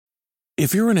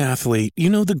If you're an athlete, you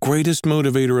know the greatest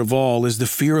motivator of all is the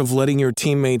fear of letting your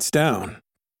teammates down.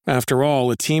 After all,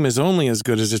 a team is only as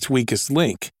good as its weakest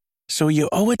link. So you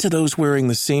owe it to those wearing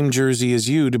the same jersey as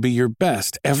you to be your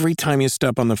best every time you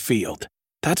step on the field.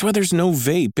 That's why there's no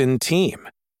vape in team.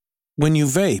 When you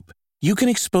vape, you can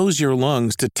expose your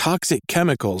lungs to toxic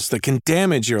chemicals that can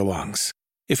damage your lungs.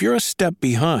 If you're a step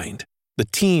behind, the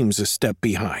team's a step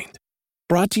behind.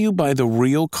 Brought to you by The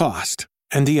Real Cost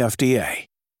and the FDA.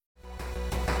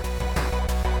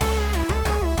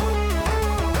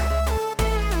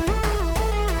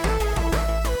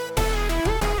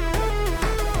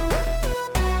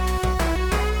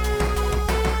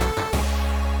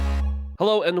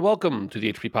 Hello and welcome to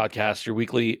the HP Podcast, your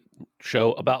weekly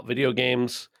show about video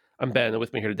games. I'm Ben, and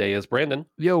with me here today is Brandon.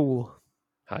 Yo.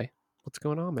 Hi. What's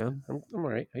going on, man? I'm all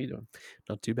right. How you doing?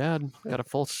 Not too bad. Got a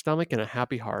full stomach and a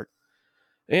happy heart.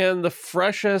 And the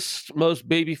freshest, most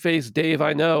baby-faced Dave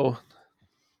I know.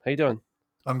 How you doing?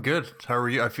 I'm good. How are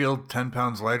you? I feel 10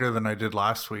 pounds lighter than I did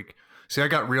last week. See, I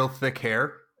got real thick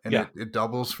hair, and it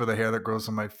doubles for the hair that grows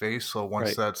on my face. So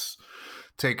once that's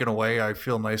taken away, I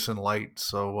feel nice and light.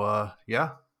 So,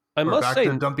 yeah. We're back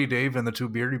to Dumpy Dave and the two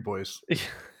Beardy Boys.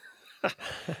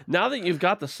 Now that you've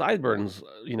got the sideburns,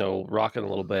 rocking a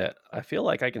little bit, I feel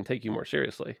like I can take you more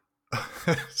seriously.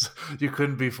 You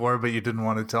couldn't before, but you didn't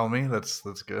want to tell me. That's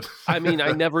good. I mean,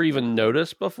 I never even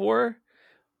noticed before.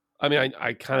 I mean,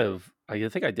 I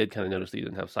think I did kind of notice that you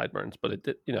didn't have sideburns, but it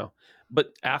did,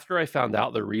 But after I found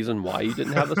out the reason why you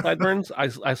didn't have the sideburns,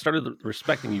 I started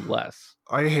respecting you less.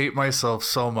 I hate myself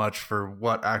so much for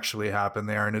what actually happened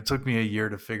there, and it took me a year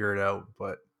to figure it out.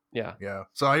 But yeah.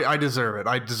 So I deserve it.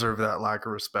 I deserve that lack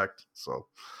of respect. So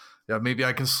yeah, maybe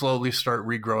I can slowly start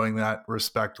regrowing that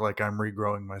respect, like I'm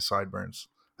regrowing my sideburns.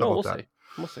 We'll see.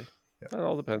 Yeah. That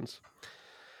all depends.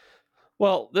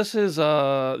 Well, this is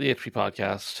the HP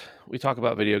Podcast. We talk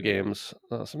about video games.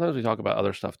 Sometimes we talk about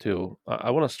other stuff too.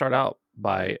 I want to start out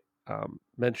by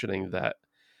mentioning that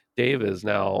Dave is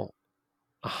now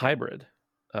a hybrid.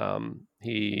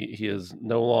 He is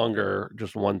no longer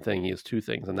just one thing. He is two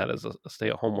things, and that is a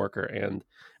stay-at-home worker and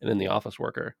an in-the-office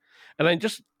worker. And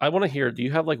I want to hear, do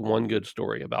you have like one good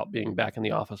story about being back in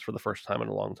the office for the first time in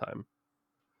a long time?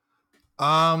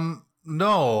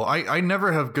 No, I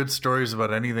never have good stories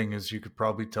about anything, as you could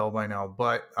probably tell by now.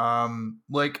 But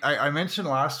like I mentioned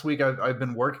last week, I've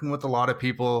been working with a lot of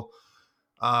people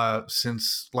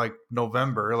since like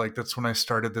November. Like that's when I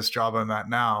started this job I'm at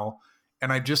now.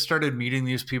 And I just started meeting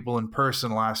these people in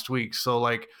person last week. So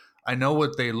like I know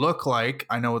what they look like,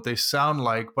 I know what they sound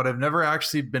like, but I've never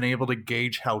actually been able to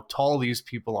gauge how tall these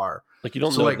people are. Like you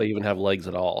don't know if they even have legs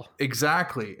at all.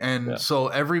 Exactly. And so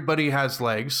everybody has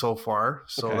legs so far.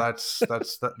 So that's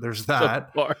there's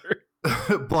that. So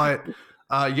far. But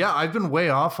yeah, I've been way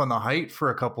off on the height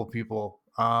for a couple of people.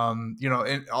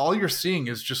 And all you're seeing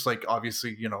is just like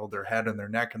obviously, their head and their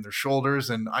neck and their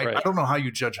shoulders. And I don't know how you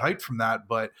judge height from that,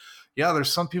 but yeah,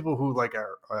 there's some people who like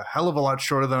are a hell of a lot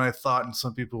shorter than I thought, and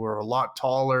some people who are a lot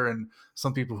taller, and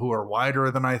some people who are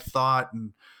wider than I thought.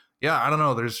 And yeah, I don't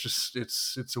know. There's just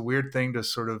it's a weird thing to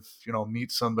sort of meet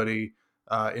somebody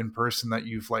in person that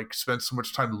you've like spent so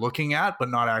much time looking at, but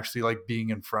not actually like being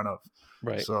in front of.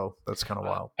 Right. So that's kind of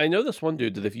wild. I know this one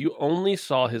dude that if you only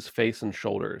saw his face and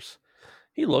shoulders,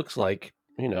 he looks like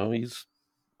he's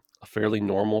a fairly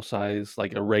normal size,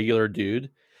 like a regular dude.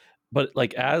 But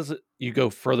like as you go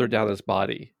further down his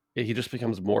body, he just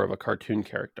becomes more of a cartoon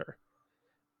character.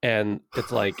 And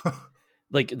it's like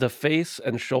like the face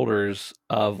and shoulders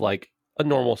of like a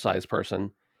normal sized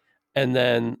person, and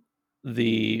then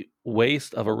the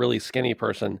waist of a really skinny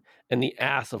person, and the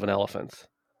ass of an elephant.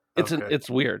 It's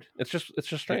weird. It's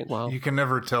just strange. Wow. You can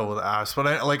never tell with ass. But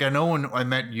I know when I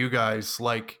met you guys,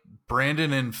 like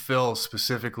Brandon and Phil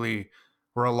specifically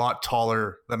were a lot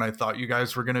taller than I thought you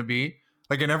guys were going to be.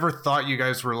 Like I never thought you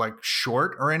guys were like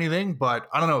short or anything, but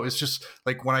I don't know. It's just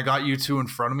like when I got you two in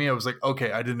front of me, I was like,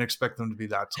 okay, I didn't expect them to be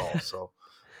that tall. So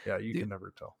yeah, you can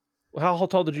never tell. How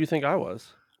tall did you think I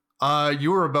was?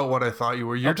 You were about what I thought you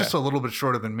were. You're just a little bit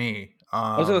shorter than me.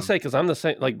 I was gonna say because I'm the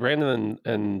same. Like Brandon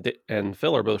and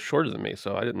Phil are both shorter than me,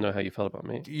 so I didn't know how you felt about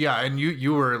me. Yeah, and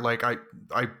you were like I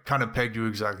kind of pegged you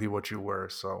exactly what you were.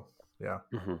 So yeah.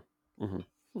 Mm-hmm. Mm-hmm.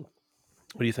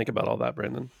 What do you think about all that,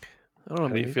 Brandon? I don't know.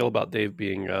 How do you feel about Dave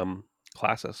being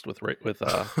classist with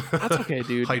That's okay,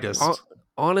 dude. Heightist.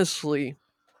 Honestly,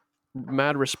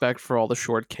 mad respect for all the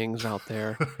short kings out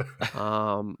there.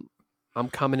 I'm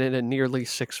coming in at nearly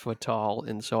 6 foot tall,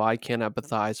 and so I can't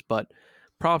empathize. But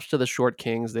props to the short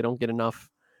kings. They don't get enough.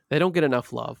 They don't get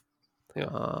enough love. Yeah.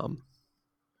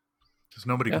 Because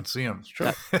nobody can see them. It's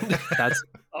true. That's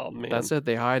oh man. That's it.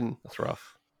 They hiding. That's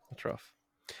rough. That's rough.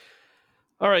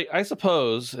 All right, I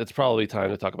suppose it's probably time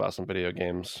to talk about some video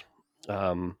games.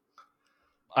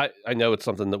 I know it's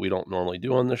something that we don't normally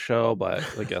do on this show, but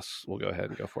I guess we'll go ahead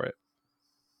and go for it.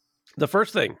 The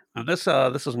first thing, this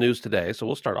is news today, so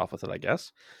we'll start off with it, I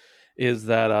guess, is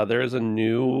that there is a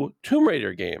new Tomb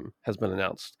Raider game has been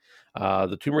announced.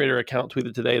 The Tomb Raider account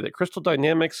tweeted today that Crystal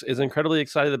Dynamics is incredibly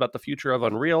excited about the future of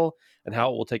Unreal and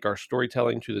how it will take our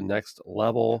storytelling to the next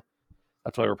level.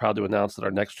 That's why we're proud to announce that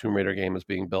our next Tomb Raider game is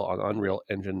being built on Unreal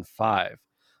Engine 5.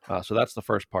 So that's the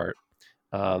first part.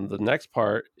 The next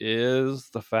part is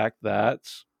the fact that,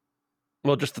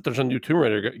 well, just that there's a new Tomb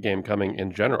Raider game coming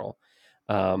in general.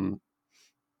 Kind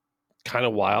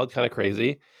of wild, kind of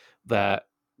crazy that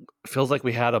feels like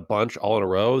we had a bunch all in a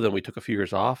row. Then we took a few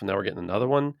years off and now we're getting another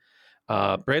one.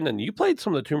 Brandon, you played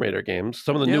some of the Tomb Raider games,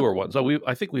 some of the newer ones. So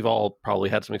I think we've all probably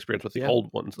had some experience with the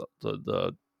old ones,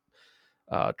 the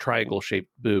triangle-shaped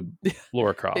boob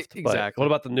Lara Croft. Exactly. But what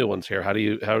about the new ones here? How do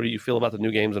you feel about the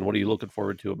new games, and what are you looking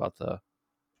forward to about the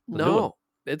new one?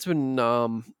 It's been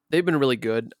they've been really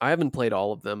good. I haven't played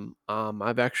all of them.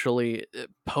 I've actually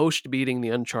post beating the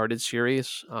Uncharted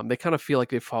series. They kind of feel like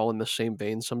they fall in the same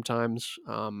vein sometimes,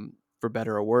 for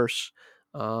better or worse.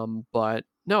 But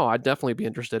no, I'd definitely be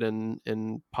interested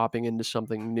in popping into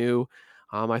something new.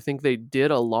 I think they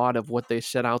did a lot of what they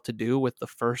set out to do with the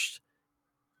first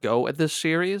go at this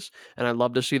series, and I'd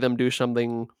love to see them do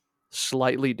something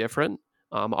slightly different.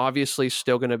 Obviously,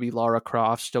 still going to be Lara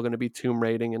Croft, still going to be tomb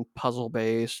raiding and puzzle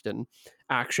based and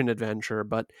action adventure,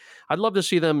 but I'd love to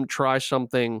see them try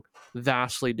something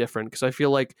vastly different because I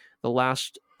feel like the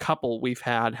last couple we've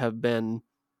had have been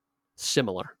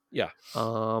similar. Yeah.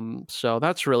 So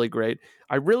that's really great.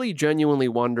 I really genuinely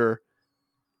wonder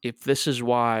if this is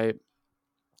why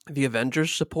the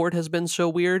Avengers support has been so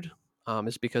weird.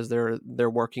 Is because they're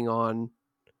working on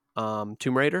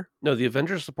Tomb Raider. No, the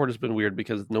Avengers support has been weird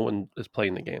because no one is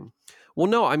playing the game. Well,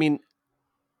 no, I mean,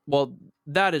 well,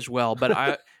 that as well, but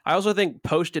I also think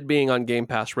posted being on Game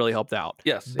Pass really helped out.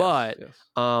 Yes, but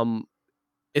yes.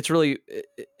 It's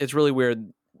really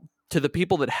weird to the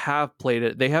people that have played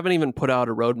it. They haven't even put out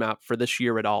a roadmap for this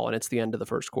year at all, and it's the end of the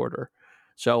first quarter.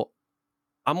 So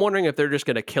I'm wondering if they're just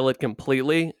going to kill it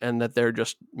completely and that they're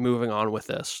just moving on with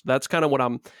this. That's kind of what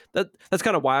that's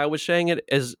kind of why I was saying it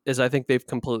is I think they've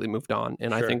completely moved on,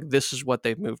 and I think this is what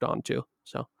they've moved on to.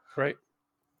 So great.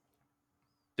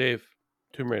 Dave,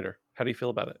 Tomb Raider, how do you feel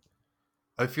about it?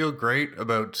 I feel great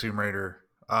about Tomb Raider.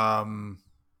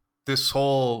 This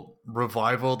whole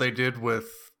revival they did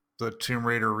with the Tomb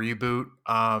Raider reboot,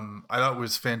 I thought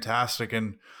was fantastic.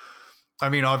 And I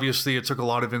mean, obviously it took a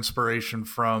lot of inspiration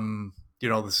from,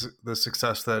 the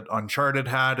success that Uncharted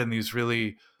had and these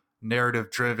really narrative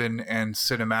driven and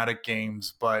cinematic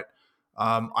games. But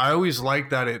I always liked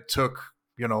that it took,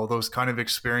 those kind of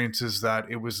experiences that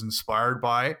it was inspired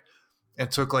by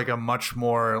and took like a much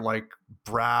more like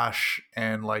brash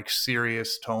and like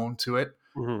serious tone to it.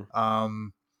 Mm-hmm.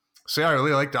 So yeah, I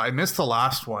really liked it. I missed the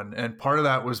last one. And part of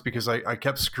that was because I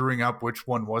kept screwing up which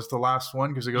one was the last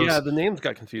one. Because it goes, the names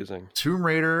got confusing. Tomb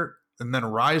Raider, and then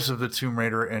Rise of the Tomb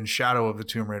Raider and Shadow of the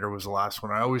Tomb Raider was the last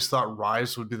one. I always thought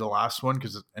Rise would be the last one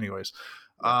because anyways.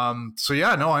 So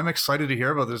yeah, no, I'm excited to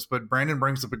hear about this, but Brandon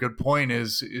brings up a good point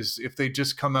is if they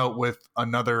just come out with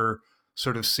another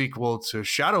sort of sequel to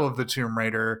Shadow of the Tomb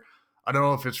Raider, I don't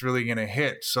know if it's really going to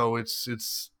hit. So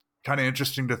it's kind of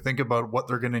interesting to think about what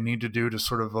they're going to need to do to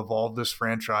sort of evolve this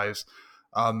franchise.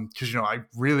 Because, I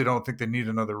really don't think they need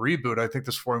another reboot. I think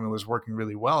this formula is working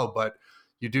really well, but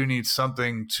you do need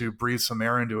something to breathe some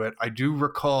air into it. I do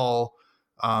recall,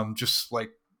 just like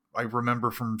I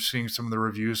remember from seeing some of the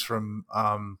reviews from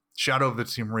Shadow of the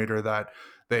Tomb Raider that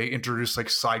they introduced like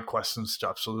side quests and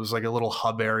stuff. So there was like a little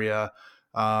hub area,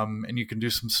 and you can do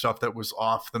some stuff that was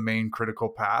off the main critical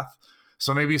path.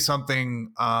 So maybe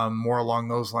something more along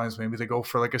those lines. Maybe they go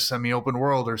for like a semi-open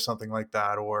world or something like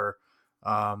that. Or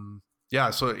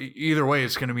so either way,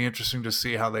 it's going to be interesting to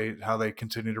see how they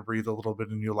continue to breathe a little bit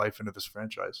of new life into this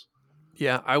franchise.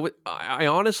 Yeah, I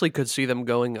honestly could see them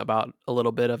going about a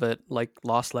little bit of it like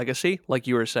Lost Legacy, like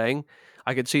you were saying.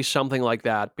 I could see something like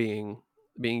that being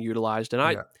utilized, and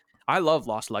I love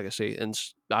Lost Legacy, and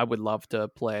I would love to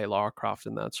play Lara Croft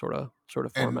in that sort of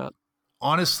format. And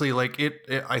honestly, like it,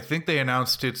 I think they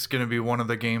announced it's going to be one of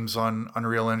the games on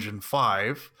Unreal Engine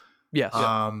 5. Yes.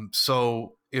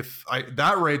 So if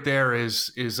that right there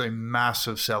is a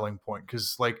massive selling point,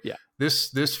 because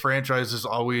this franchise has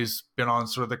always been on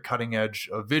sort of the cutting edge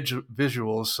of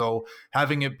visuals. So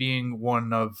having it being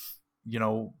one of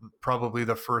probably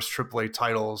the first AAA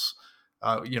titles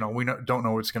We don't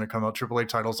know what's going to come out. AAA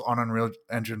titles on Unreal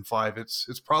Engine 5.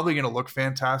 It's probably going to look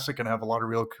fantastic and have a lot of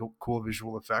real cool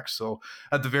visual effects. So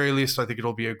at the very least, I think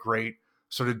it'll be a great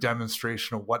sort of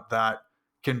demonstration of what that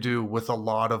can do with a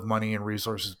lot of money and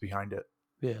resources behind it.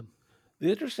 Yeah. The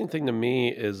interesting thing to me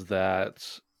is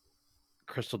that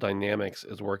Crystal Dynamics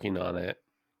is working on it,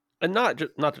 and not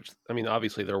just. I mean,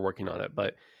 obviously they're working on it,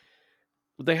 but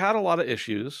they had a lot of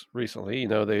issues recently.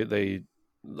 They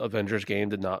Avengers game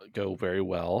did not go very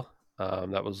well.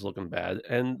 That was looking bad,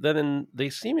 and then they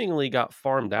seemingly got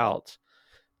farmed out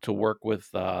to work with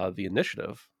the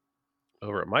Initiative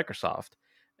over at Microsoft,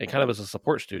 and kind of as a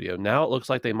support studio. Now it looks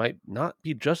like they might not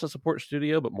be just a support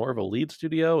studio, but more of a lead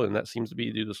studio, and that seems to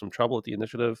be due to some trouble at the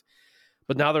Initiative.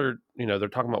 But now they're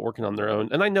talking about working on their own,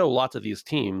 and I know lots of these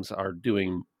teams are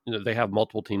doing. They have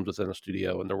multiple teams within a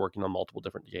studio, and they're working on multiple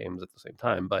different games at the same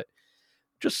time. But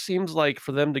just seems like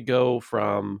for them to go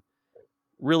from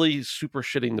really super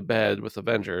shitting the bed with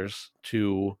Avengers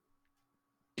to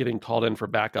getting called in for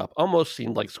backup almost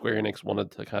seemed like Square Enix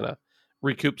wanted to kind of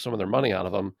recoup some of their money out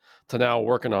of them to now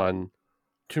working on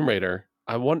Tomb Raider.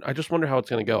 I just wonder how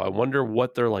it's going to go. I wonder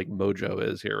what their like mojo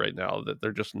is here right now, that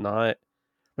they're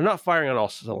not firing on all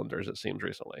cylinders, it seems,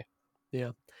 recently.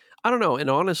 Yeah. I don't know. And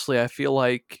honestly, I feel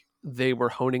like they were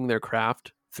honing their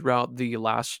craft throughout the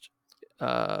last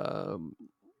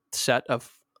set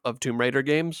of Tomb Raider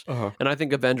games. And I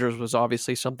think Avengers was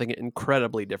obviously something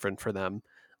incredibly different for them.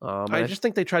 I just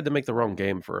think they tried to make the wrong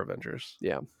game for Avengers.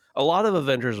 Yeah. A lot of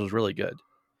Avengers was really good.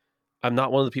 I'm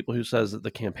not one of the people who says that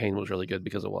the campaign was really good,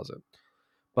 because it wasn't.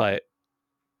 But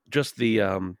just the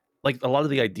like a lot of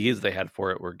the ideas they had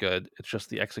for it were good. It's just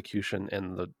the execution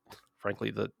and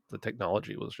frankly the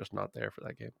technology was just not there for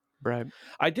that game. Right.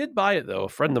 I did buy it though. A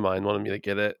friend of mine wanted me to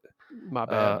get it. My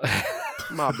bad.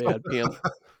 My bad, PM.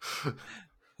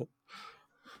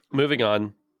 Moving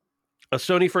on. A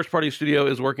Sony first-party studio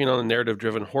is working on a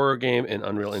narrative-driven horror game in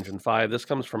Unreal Engine 5. This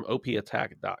comes from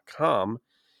opattack.com.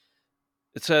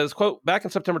 It says, quote, back in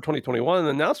September 2021, an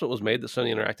announcement was made that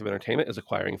Sony Interactive Entertainment is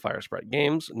acquiring Firesprite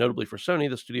Games. Notably for Sony,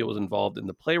 the studio was involved in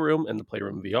the Playroom and the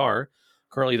Playroom VR.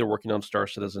 Currently, they're working on Star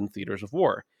Citizen Theaters of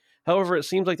War. However, it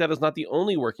seems like that is not the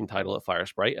only working title at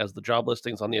Firesprite, as the job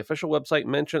listings on the official website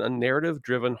mention a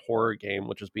narrative-driven horror game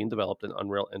which is being developed in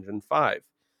Unreal Engine 5.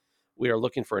 We are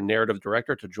looking for a narrative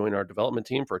director to join our development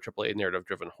team for a AAA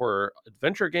narrative-driven horror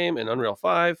adventure game in Unreal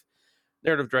 5.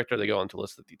 Narrative director, they go on to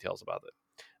list the details about it.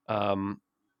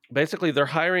 Basically, they're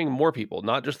hiring more people,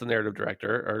 not just the narrative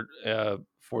director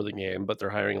for the game, but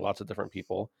they're hiring lots of different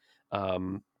people.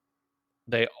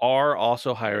 They are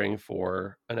also hiring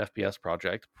for an FPS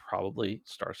project, probably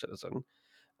Star Citizen.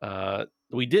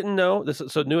 We didn't know this,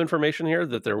 so new information here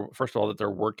that they're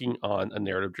working on a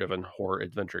narrative-driven horror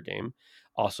adventure game.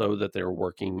 Also, that they're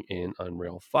working in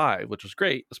Unreal 5, which is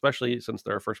great, especially since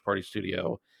they're a first-party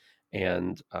studio,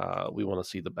 and we want to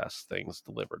see the best things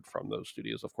delivered from those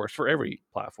studios, of course, for every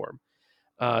platform.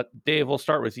 Dave, we'll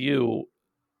start with you.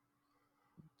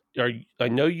 I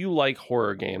know you like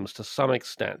horror games to some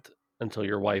extent until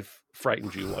your wife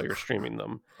frightens you while you're streaming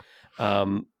them.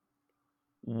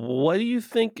 What do you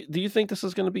think? Do you think this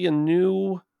is going to be a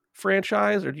new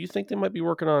franchise, or do you think they might be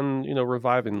working on,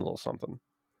 reviving a little something?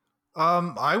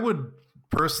 I would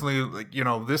personally,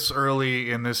 this early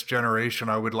in this generation,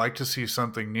 I would like to see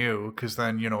something new, because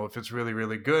then, if it's really,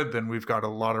 really good, then we've got a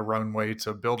lot of runway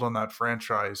to build on that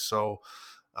franchise. So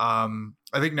I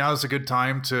think now is a good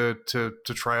time to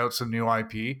try out some new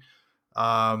IP.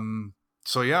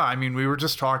 So yeah, I mean, we were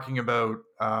just talking about,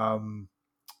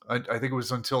 I think it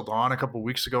was Until Dawn a couple of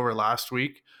weeks ago or last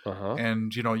week.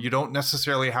 And, you don't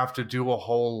necessarily have to do a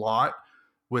whole lot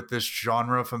with this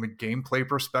genre from a gameplay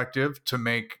perspective to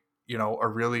make, a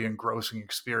really engrossing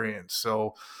experience.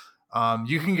 So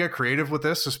you can get creative with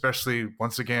this, especially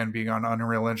once again, being on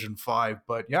Unreal Engine 5.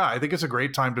 But yeah, I think it's a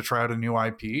great time to try out a new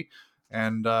IP.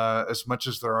 And as much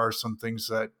as there are some things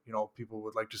that, people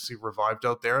would like to see revived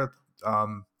out there,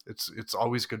 it's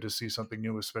always good to see something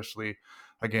new, especially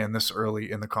again this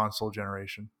early in the console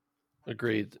generation.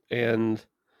 Agreed. And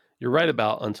you're right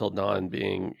about Until Dawn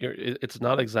being, it's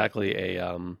not exactly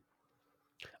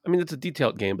it's a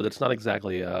detailed game, but it's not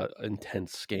exactly a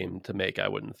intense game to make, I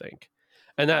wouldn't think.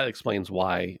 And that explains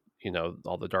why,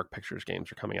 all the Dark Pictures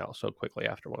games are coming out so quickly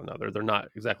after one another. They're not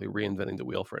exactly reinventing the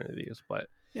wheel for any of these, but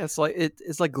yeah,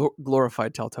 it's like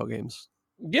glorified Telltale games.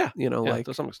 Yeah, like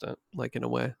to some extent, like in a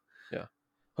way. Yeah,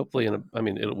 hopefully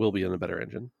it will be in a better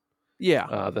engine. Yeah,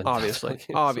 obviously.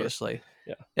 So,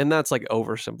 yeah, and that's like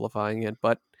oversimplifying it,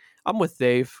 but I'm with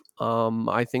Dave.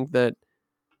 I think that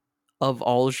of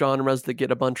all genres that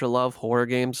get a bunch of love, horror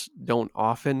games don't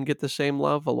often get the same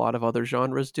love a lot of other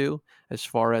genres do, as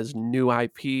far as new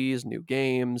IPs, new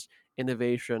games,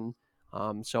 innovation.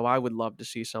 So I would love to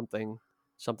see something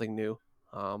new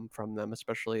from them,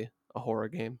 especially a horror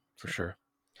game. For sure.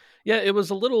 Yeah, it was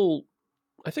a little.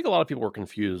 I think a lot of people were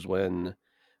confused when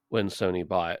Sony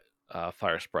bought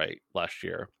Firesprite last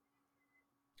year,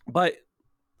 but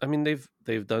I mean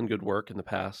they've done good work in the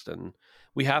past, and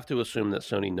we have to assume that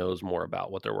Sony knows more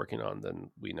about what they're working on than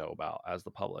we know about as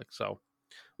the public. So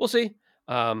we'll see.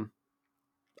 I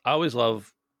always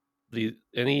love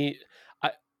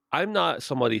I'm not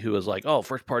somebody who is like, oh,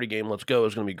 first party game, let's go,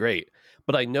 it's going to be great.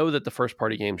 But I know that the first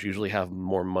party games usually have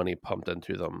more money pumped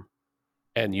into them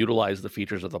and utilize the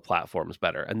features of the platforms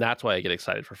better. And that's why I get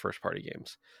excited for first party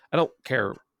games. I don't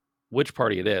care which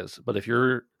party it is, but if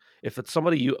it's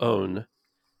somebody you own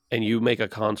and you make a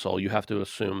console, you have to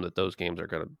assume that those games are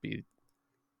going to be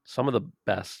some of the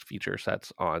best feature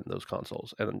sets on those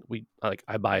consoles. And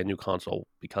I buy a new console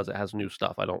because it has new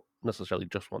stuff. I don't necessarily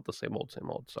just want the same old.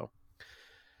 So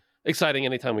exciting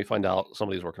anytime we find out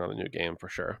somebody's working on a new game, for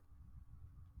sure.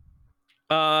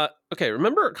 Okay,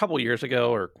 remember a couple years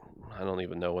ago, or I don't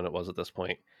even know when it was at this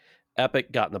point,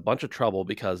 Epic got in a bunch of trouble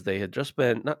because they had just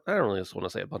been, I don't really just want to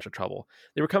say a bunch of trouble.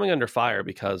 They were coming under fire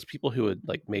because people who had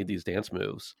made these dance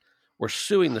moves were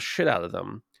suing the shit out of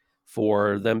them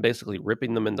for them basically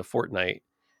ripping them into Fortnite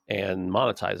and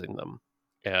monetizing them.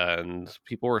 And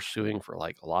people were suing for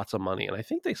lots of money. And I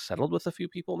think they settled with a few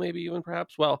people, maybe even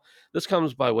perhaps. Well, this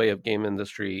comes by way of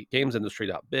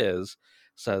gamesindustry.biz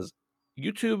says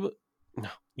YouTube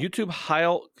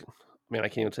Kyle, man, I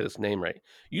can't even say this name right.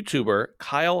 YouTuber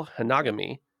Kyle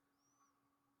Hanagami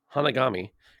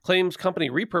claims company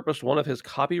repurposed one of his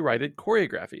copyrighted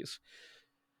choreographies.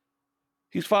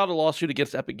 He's filed a lawsuit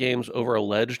against Epic Games over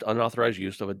alleged unauthorized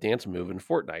use of a dance move in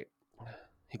Fortnite.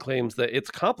 He claims that its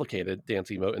complicated dance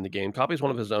emote in the game copies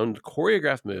one of his own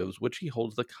choreographed moves, which he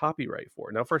holds the copyright for.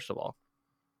 Now, first of all,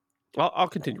 I'll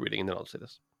continue reading and then I'll say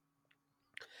this.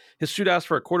 His suit asked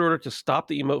for a court order to stop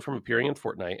the emote from appearing in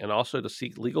Fortnite and also to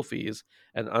seek legal fees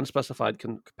and unspecified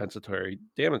compensatory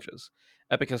damages.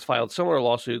 Epic has filed similar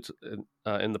lawsuits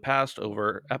in the past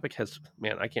over... Epic has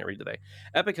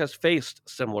faced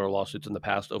similar lawsuits in the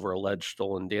past over alleged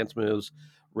stolen dance moves.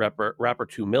 Rapper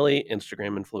 2 Millie,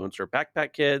 Instagram influencer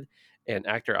Backpack Kid, and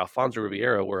actor Alfonso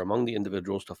Ribeiro were among the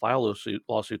individuals to file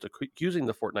lawsuits accusing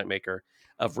the Fortnite maker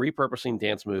of repurposing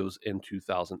dance moves in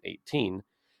 2018.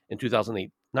 In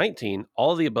 2019,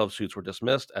 all of the above suits were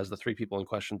dismissed as the three people in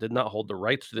question did not hold the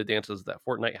rights to the dances that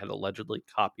Fortnite had allegedly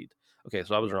copied. Okay,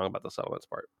 so I was wrong about the settlements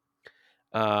part.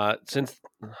 Since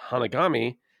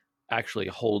Hanagami actually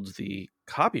holds the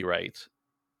copyright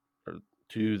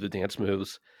to the dance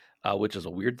moves, which is a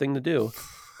weird thing to do,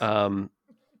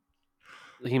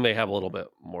 he may have a little bit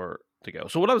more to go.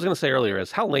 So what I was going to say earlier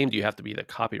is, how lame do you have to be to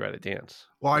copyright a dance?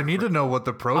 Well, I need to know what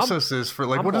the process is for,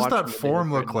 what does that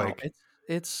form look like?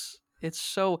 It's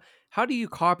so, how do you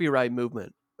copyright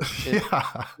movement?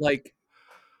 Yeah.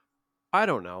 I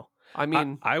don't know. I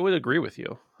mean, I would agree with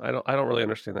you. I don't really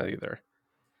understand that either.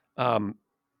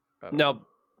 Now,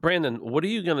 Brandon, what are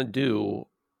you going to do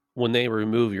when they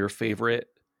remove your favorite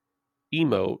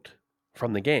emote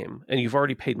from the game and you've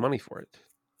already paid money for it?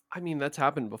 I mean, that's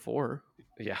happened before.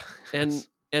 Yeah. And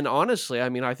honestly, I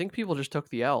mean, I think people just took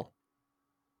the L.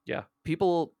 Yeah.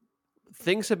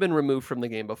 Things have been removed from the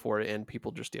game before and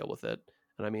people just deal with it.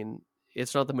 And I mean,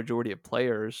 it's not the majority of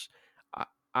players.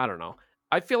 I don't know.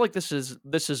 I feel like this is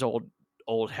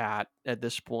old hat at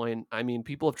this point. I mean,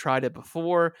 people have tried it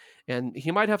before, and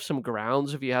he might have some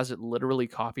grounds if he has it literally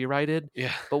copyrighted.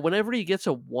 Yeah. But whenever he gets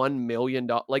a $1 million,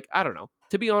 I don't know.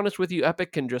 To be honest with you,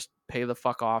 Epic can just pay the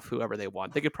fuck off whoever they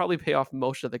want. They could probably pay off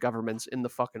most of the governments in the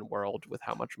fucking world with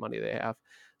how much money they have.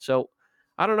 So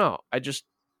I don't know.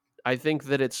 I think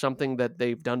that it's something that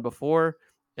they've done before,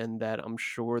 and that I'm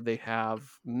sure they have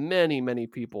many, many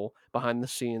people behind the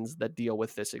scenes that deal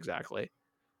with this exactly.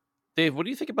 Dave, what do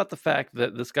you think about the fact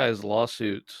that this guy's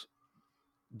lawsuit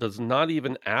does not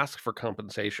even ask for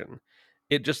compensation?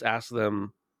 It just asks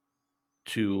them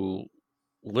to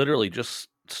literally just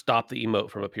stop the emote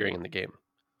from appearing in the game.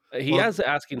 He is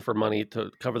asking for money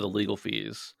to cover the legal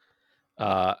fees.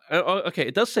 Okay,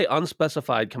 it does say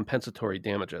unspecified compensatory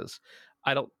damages.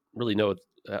 I don't really know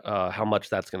how much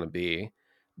that's going to be,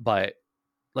 but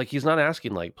he's not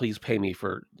asking please pay me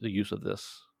for the use of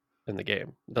this in the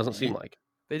game. It doesn't seem like.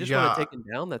 They just want to take him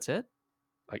down. That's it.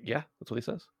 Yeah, that's what he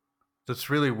says. That's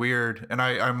really weird. And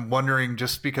I'm wondering,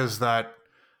 just because that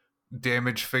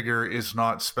damage figure is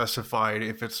not specified,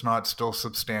 if it's not still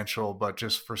substantial, but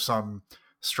just for some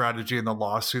strategy in the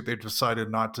lawsuit. They decided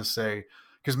not to say,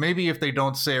 because maybe if they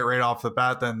don't say it right off the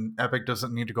bat, then Epic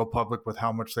doesn't need to go public with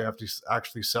how much they have to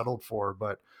actually settled for.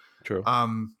 But True.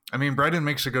 I mean, Brendan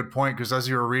makes a good point, because as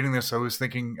you were reading this, I was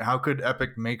thinking, how could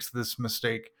Epic makes this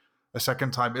mistake a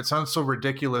second time? It sounds so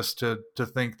ridiculous to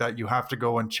think that you have to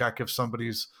go and check if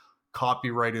somebody's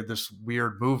copyrighted this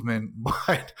weird movement,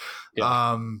 but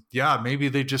maybe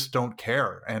they just don't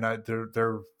care, and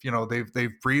they're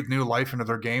they've breathed new life into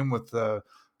their game with the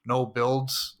no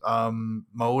builds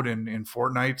mode in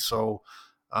Fortnite. So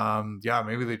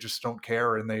maybe they just don't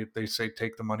care, and they say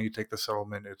take the money, take the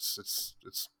settlement.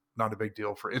 It's not a big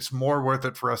deal. It's more worth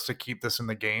it for us to keep this in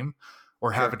the game,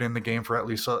 or have it in the game for at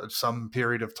least some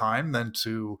period of time, than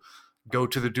to go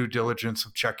to the due diligence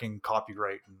of checking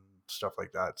copyright and stuff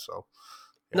like that. So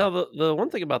now the one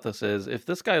thing about this is, if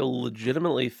this guy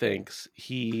legitimately thinks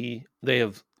they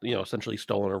have essentially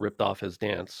stolen or ripped off his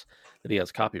dance that he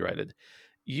has copyrighted,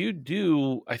 you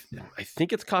do I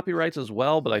think it's copyrights as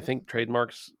well, but I think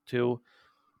trademarks too.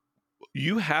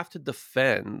 You have to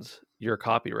defend your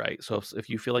copyright. So if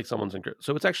you feel like someone's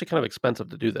so it's actually kind of expensive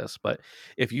to do this, but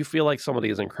if you feel like somebody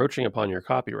is encroaching upon your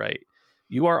copyright,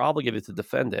 you are obligated to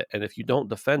defend it. And if you don't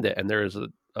defend it, and there is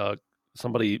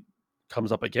somebody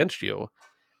comes up against you,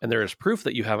 and there is proof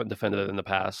that you haven't defended it in the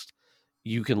past,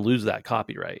 you can lose that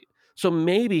copyright. So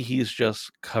maybe he's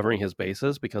just covering his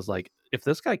bases, because like, if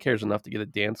this guy cares enough to get a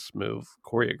dance move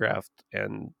choreographed,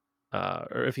 and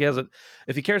or if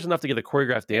he cares enough to get a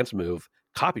choreographed dance move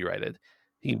copyrighted,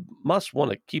 he must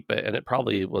want to keep it. And it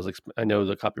probably was. I know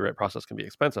the copyright process can be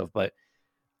expensive, but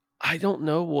I don't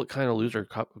know what kind of loser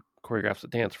choreographs a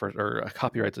dance first, or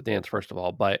copyrights a dance first of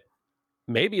all. But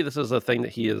maybe this is a thing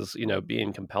that he is,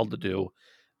 being compelled to do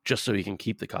just so he can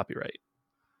keep the copyright.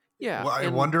 Yeah. Well, I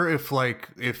wonder if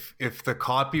the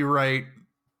copyright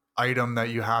item that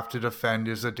you have to defend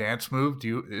is a dance move,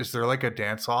 is there like a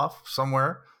dance off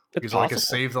somewhere? Is like a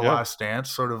save the last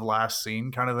dance sort of last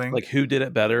scene kind of thing? Like Who Did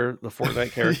It Better, the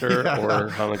Fortnite character, or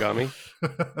Hanagami?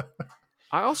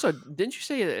 I also, didn't you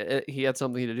say he had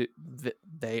something to do?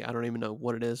 I don't even know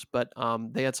what it is, but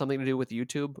they had something to do with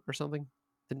YouTube or something.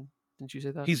 Didn't you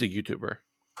say that? He's a YouTuber.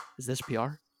 Is this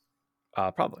PR?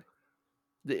 Probably.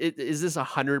 Is this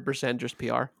 100% just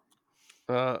PR?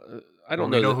 I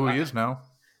don't know. We know who he is now.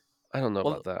 I don't know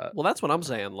about that. Well, that's what I'm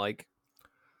saying. Like,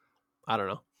 I don't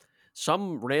know.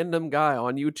 Some random guy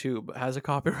on YouTube has a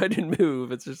copyrighted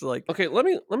move. It's just like, okay, let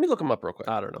me look him up real quick.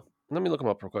 I don't know. Let me look him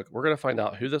up real quick. We're gonna find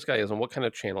out who this guy is and what kind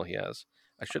of channel he has.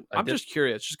 I'm just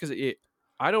curious, just because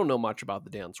I don't know much about the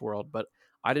dance world, but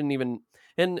I didn't even.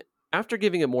 And after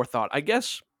giving it more thought, I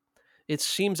guess it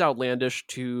seems outlandish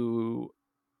to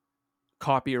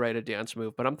copyright a dance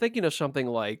move, but I'm thinking of something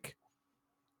like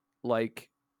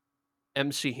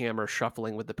MC Hammer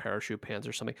shuffling with the parachute pants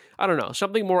or something. I don't know,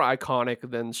 something more iconic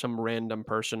than some random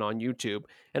person on YouTube,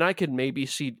 and I could maybe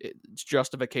see its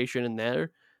justification in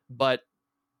there. But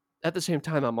at the same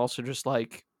time, I'm also just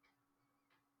like,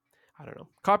 I don't know.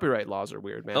 Copyright laws are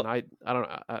weird, man. I don't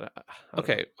know. I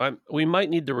okay, we might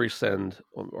need to resend,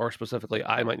 or specifically,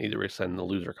 I might need to resend the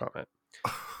loser comment.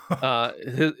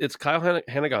 It's Kyle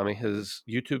Hanagami. His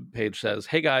YouTube page says,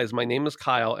 "Hey guys, my name is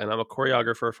Kyle, and I'm a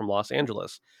choreographer from Los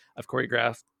Angeles. I've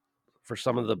choreographed for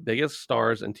some of the biggest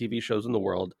stars and TV shows in the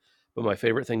world, but my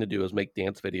favorite thing to do is make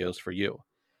dance videos for you."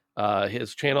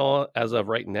 His channel, as of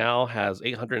right now, has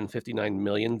 859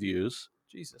 million views.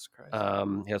 Jesus Christ.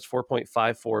 He has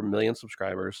 4.54 million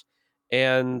subscribers,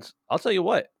 and I'll tell you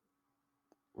what,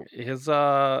 he's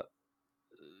got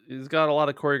a lot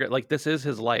of choreography. Like, this is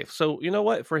his life. So you know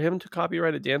what? For him to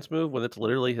copyright a dance move when it's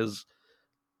literally his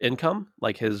income,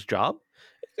 like his job,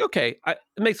 okay, it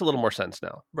makes a little more sense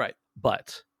now. Right.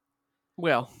 But,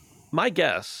 well, my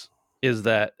guess is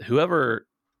that whoever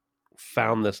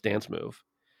found this dance move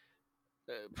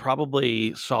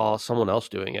probably saw someone else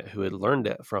doing it who had learned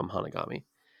it from Hanagami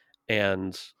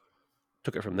and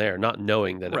took it from there, not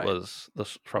knowing that it was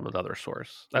from another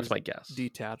source. That's my guess.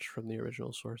 Detached from the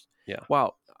original source. Yeah.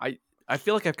 Wow. I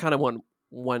feel like I've kind of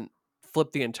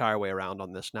flipped the entire way around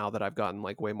on this now that I've gotten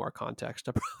like way more context.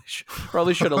 I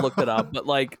probably should have looked it up, but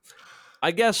like,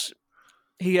 I guess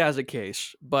he has a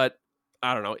case, but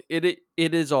I don't know. It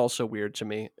is also weird to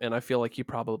me, and I feel like he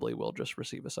probably will just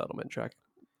receive a settlement check.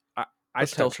 I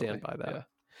still stand by that. Yeah.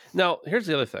 Now, here's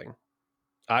the other thing.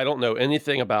 I don't know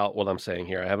anything about what I'm saying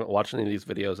here. I haven't watched any of these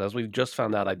videos. As we've just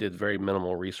found out, I did very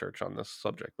minimal research on this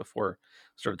subject before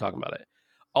I started talking about it.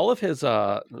 All of his,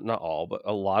 not all, but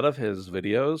a lot of his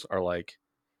videos are like,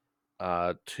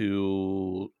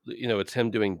 it's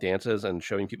him doing dances and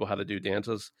showing people how to do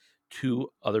dances to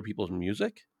other people's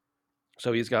music.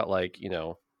 So he's got like,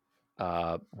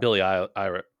 Billie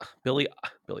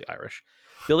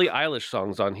Eilish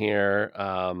songs on here,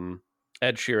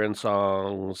 Ed Sheeran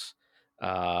songs,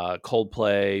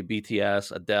 Coldplay,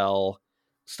 BTS, Adele,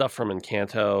 stuff from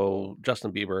Encanto,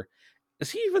 Justin Bieber.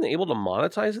 Is he even able to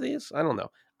monetize these? I don't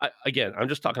know. I'm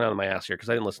just talking out of my ass here because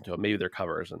I didn't listen to it. Maybe they're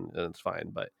covers and it's fine,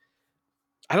 but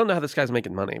I don't know how this guy's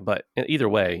making money. But either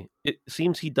way, it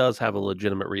seems he does have a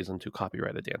legitimate reason to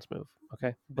copyright a dance move.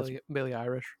 Okay, Billie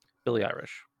Irish. Billie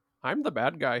Irish. I'm the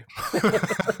bad guy.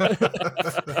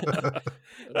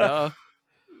 All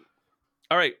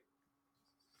right.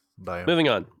 Moving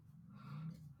on.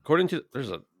 According to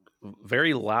there's a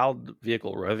very loud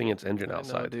vehicle revving its engine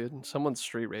outside. I know, dude. Someone's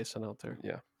street racing out there.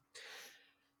 Yeah.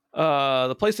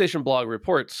 The PlayStation blog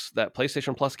reports that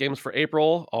PlayStation Plus games for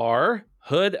April are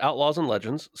Hood, Outlaws and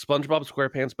Legends, SpongeBob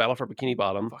SquarePants Battle for Bikini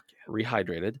Bottom,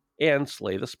 Rehydrated, and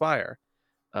Slay the Spire.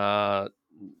 On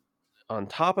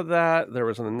top of that, there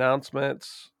was an announcement.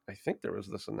 I think there was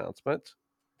this announcement.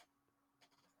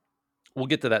 We'll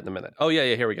get to that in a minute. Oh,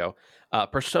 yeah, here we go.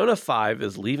 Persona 5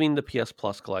 is leaving the PS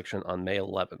Plus collection on May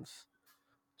 11th.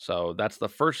 So that's the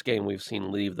first game we've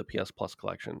seen leave the PS Plus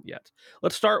collection yet.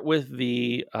 Let's start with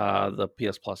the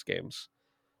PS Plus games.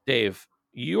 Dave,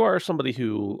 you are somebody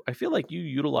who I feel like you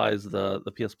utilize the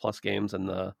PS Plus games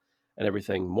and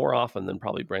everything more often than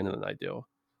probably Brandon and I do.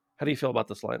 How do you feel about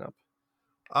this lineup?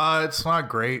 It's not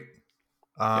great.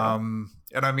 And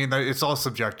I mean, it's all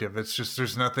subjective. It's just,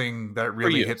 there's nothing that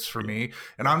really hits for me.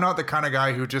 And I'm not the kind of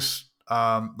guy who just,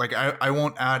 I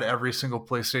won't add every single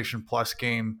PlayStation Plus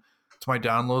game to my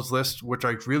downloads list, which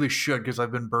I really should because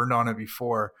I've been burned on it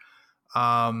before.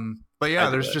 But yeah,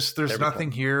 there's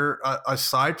nothing here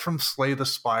aside from Slay the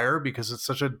Spire because it's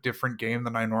such a different game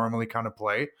than I normally kind of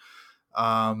play.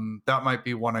 That might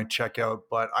be one I check out,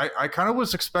 but I kind of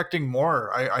was expecting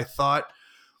more. I thought,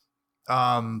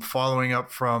 following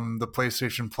up from the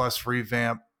PlayStation Plus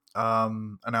revamp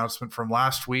announcement from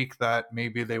last week, that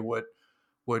maybe they would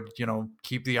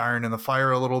keep the iron in the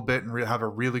fire a little bit and have a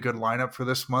really good lineup for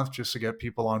this month just to get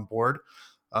people on board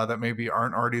that maybe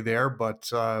aren't already there, but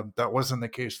that wasn't the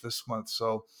case this month.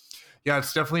 So yeah,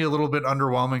 it's definitely a little bit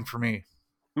underwhelming for me.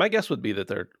 My guess would be that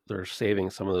they're saving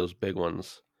some of those big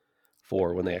ones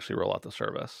for when they actually roll out the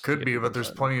service. Could be, but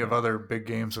there's plenty of other big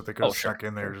games that they could have stuck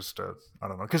in there just to, I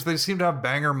don't know, because they seem to have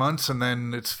banger months and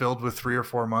then it's filled with 3 or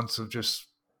 4 months of just,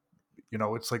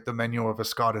 it's like the menu of a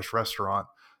Scottish restaurant,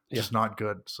 just not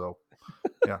good. So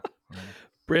yeah.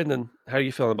 Brandon, how are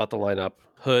you feeling about the lineup?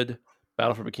 Hood,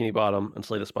 Battle for Bikini Bottom, and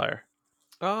Slay the Spire.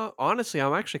 Honestly,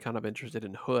 I'm actually kind of interested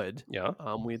in Hood. Yeah.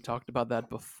 We had talked about that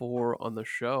before on the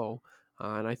show,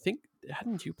 and I think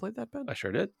hadn't you played that, Ben? I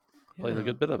sure did. Played a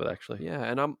good bit of it actually. Yeah,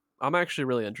 and I'm actually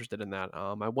really interested in that.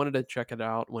 I wanted to check it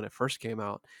out when it first came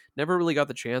out. Never really got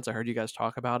the chance. I heard you guys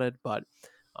talk about it, but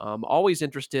always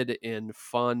interested in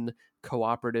fun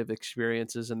cooperative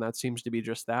experiences, and that seems to be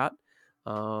just that.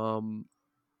 Yeah,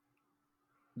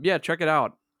 check it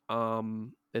out.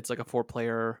 It's like a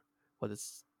 4-player.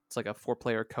 It's like a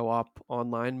 4-player co-op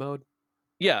online mode.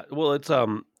 Yeah, well, it's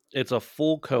a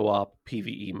full co-op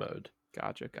PvE mode.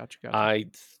 Gotcha.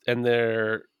 And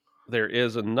there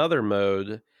is another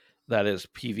mode that is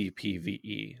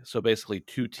PvPvE. So basically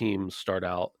 2 teams start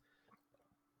out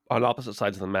on opposite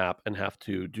sides of the map and have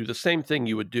to do the same thing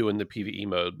you would do in the PvE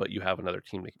mode, but you have another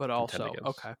team to contend against.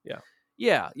 Okay.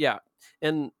 Yeah.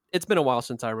 And it's been a while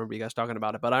since I remember you guys talking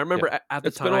about it, but I remember at the time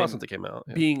it's been a while since it came out,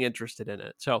 being interested in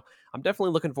it. So I'm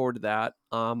definitely looking forward to that.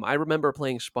 I remember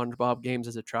playing SpongeBob games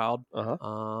as a child.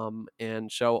 And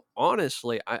so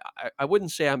honestly, I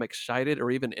wouldn't say I'm excited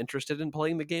or even interested in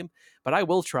playing the game, but I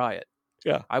will try it.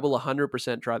 Yeah. I will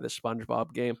 100% try this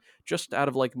SpongeBob game just out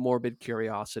of like morbid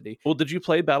curiosity. Well, did you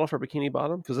play Battle for Bikini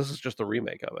Bottom? Because this is just a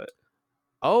remake of it.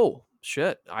 Oh,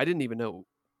 shit. I didn't even know.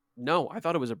 No, I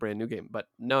thought it was a brand new game, but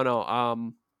no.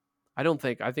 I don't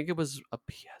think. I think it was a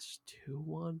PS2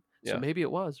 one. So maybe it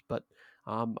was, but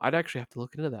I'd actually have to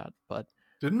look into that. But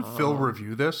didn't Phil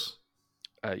review this?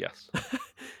 Yes. I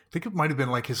think it might have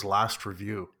been like his last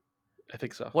review. I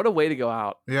think so. What a way to go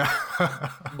out. Yeah.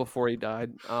 Before he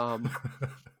died. But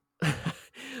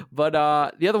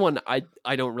the other one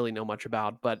I don't really know much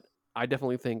about, but I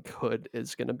definitely think Hood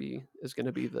is gonna be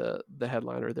the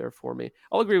headliner there for me.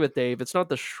 I'll agree with Dave. It's not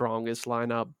the strongest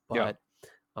lineup, but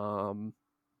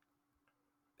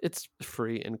it's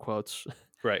free in quotes.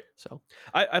 Right. So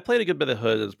I played a good bit of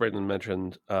Hood, as Brandon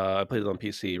mentioned. I played it on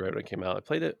PC right when it came out. I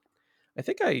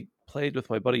think I played with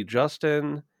my buddy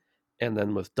Justin and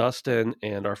then with Dustin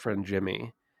and our friend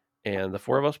Jimmy. And the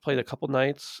 4 of us played a couple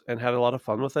nights and had a lot of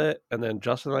fun with it. And then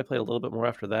Justin and I played a little bit more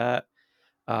after that.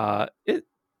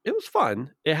 it was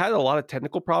fun. It had a lot of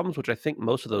technical problems, which I think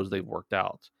most of those they've worked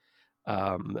out.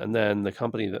 And then the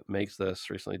company that makes this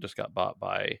recently just got bought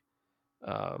by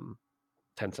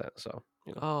Tencent. So,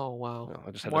 Oh wow!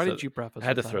 I just had Why to did you preface? I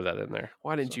had to with throw that? that in there.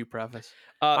 Why didn't you preface?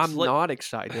 I'm I'm not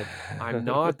excited. I'm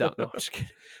not that. No, I'm just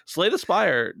kidding. Slay the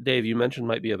Spire, Dave, you mentioned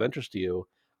might be of interest to you.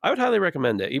 I would highly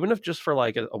recommend it, even if just for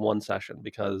like a one session,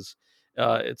 because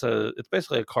it's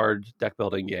basically a card deck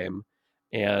building game,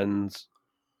 and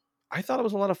I thought it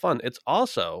was a lot of fun. It's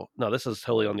also, no, this is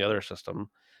totally on the other system,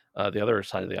 the other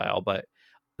side of the aisle, but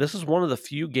this is one of the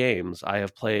few games I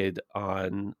have played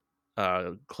on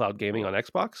cloud gaming on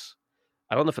Xbox.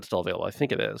 I don't know if it's still available. I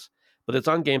think it is, but it's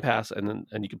on Game Pass, and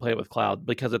you can play it with cloud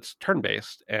because it's turn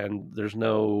based and there's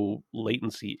no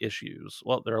latency issues.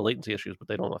 Well, there are latency issues, but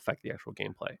they don't affect the actual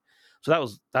gameplay. So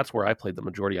that's where I played the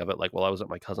majority of it. Like while I was at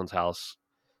my cousin's house,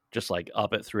 just like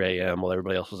up at 3 a.m. while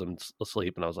everybody else was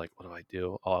asleep, and I was like, "What do I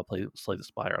do? Oh, I'll play Slay the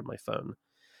Spire on my phone."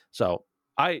 So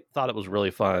I thought it was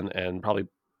really fun, and probably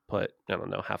put, I don't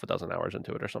know, half a dozen hours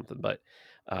into it or something. But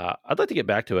I'd like to get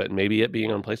back to it, and maybe it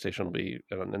being on PlayStation will be,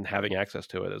 and having access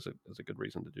to it is a good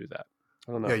reason to do that.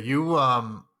 I don't know.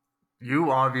 Yeah, you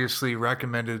obviously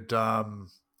recommended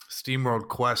SteamWorld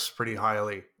Quest pretty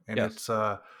highly, and Yes. it's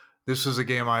this is a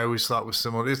game I always thought was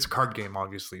similar. It's a card game,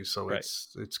 obviously, so Right.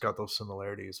 it's got those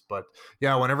similarities. But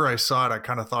yeah, whenever I saw it, I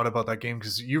kind of thought about that game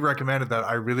because you recommended that.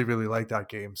 I really, really like that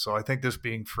game. So I think this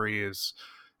being free is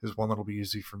one that'll be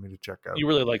easy for me to check out. You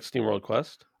really like SteamWorld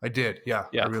Quest? I did, yeah.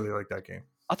 Yeah. I really like that game.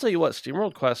 I'll tell you what,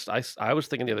 SteamWorld Quest, I was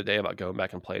thinking the other day about going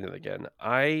back and playing it again.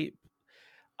 I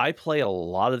play a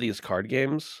lot of these card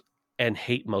games and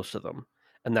hate most of them.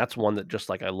 And that's one that just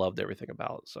like I loved everything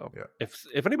about. So Yeah.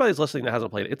 if anybody's listening that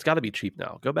hasn't played it, it's got to be cheap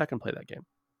now. Go back and play that game.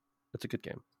 It's a good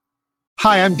game.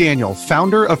 Hi, I'm Daniel,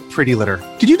 founder of Pretty Litter.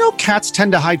 Did you know cats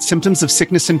tend to hide symptoms of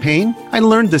sickness and pain? I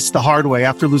learned this the hard way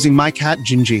after losing my cat,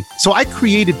 Gingy. So I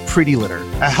created Pretty Litter,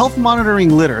 a health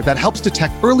monitoring litter that helps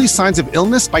detect early signs of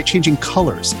illness by changing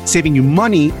colors, saving you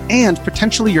money and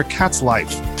potentially your cat's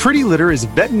life. Pretty Litter is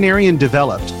veterinarian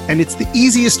developed, and it's the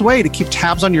easiest way to keep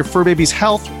tabs on your fur baby's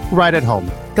health right at home.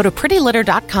 Go to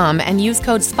prettylitter.com and use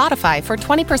code SPOTIFY for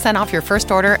 20% off your first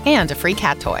order and a free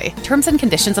cat toy. Terms and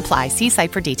conditions apply. See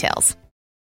site for details.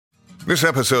 This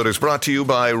episode is brought to you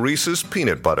by Reese's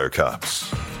Peanut Butter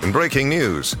Cups. In breaking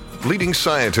news, leading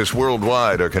scientists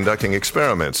worldwide are conducting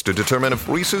experiments to determine if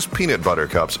Reese's Peanut Butter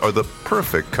Cups are the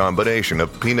perfect combination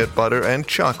of peanut butter and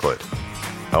chocolate.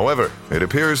 However, it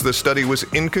appears the study was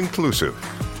inconclusive,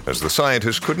 as the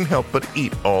scientists couldn't help but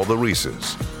eat all the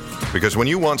Reese's. Because when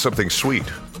you want something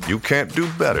sweet, you can't do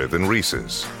better than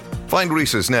Reese's. Find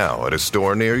Reese's now at a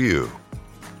store near you.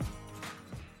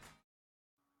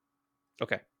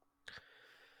 Okay.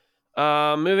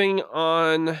 Moving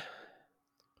on.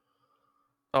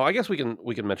 Oh, I guess we can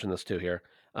mention this too here.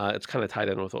 It's kind of tied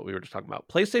in with what we were just talking about.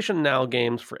 PlayStation Now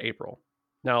games for April.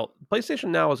 Now, PlayStation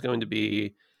Now is going to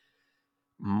be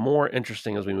more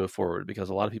interesting as we move forward because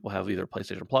a lot of people have either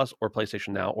PlayStation Plus or PlayStation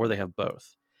Now, or they have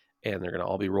both. And they're going to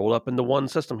all be rolled up into one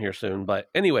system here soon. But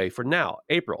anyway, for now,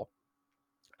 April,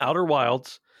 Outer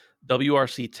Wilds,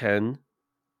 WRC 10,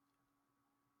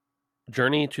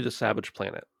 Journey to the Savage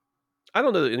Planet. I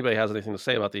don't know that anybody has anything to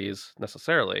say about these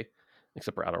necessarily,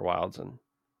 except for Outer Wilds and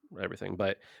everything.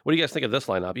 But what do you guys think of this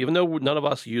lineup? Even though none of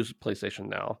us use PlayStation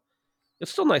Now,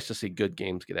 it's still nice to see good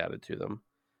games get added to them.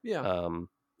 Yeah.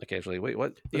 Occasionally. Wait,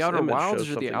 what? The Outer Wilds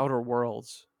or the Outer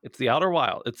Worlds? It's the Outer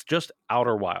Wild. It's just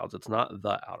Outer Wilds. It's not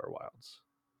the Outer Wilds.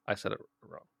 I said it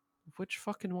wrong. Which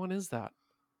fucking one is that?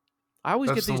 I always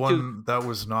That's get these the one two. that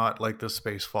was not like the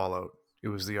Space Fallout. It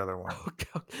was the other one.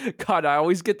 Oh, God, I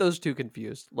always get those two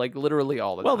confused. Like literally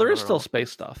all the time. Well, there is still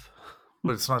space stuff.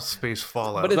 But it's not Space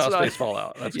Fallout. But it's not Space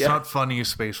Fallout. It's not funny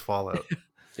Space Fallout.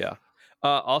 Yeah.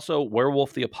 Also,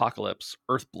 Werewolf the Apocalypse,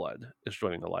 Earthblood is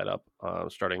joining the lineup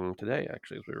starting today,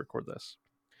 actually, as we record this.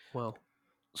 Well,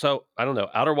 so I don't know.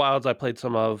 Outer Wilds, I played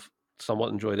some of,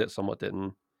 somewhat enjoyed it, somewhat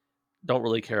didn't. Don't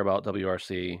really care about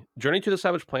WRC. Journey to the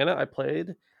Savage Planet, I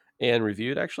played and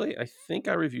reviewed, actually. I think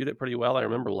I reviewed it pretty well. I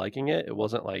remember liking it. It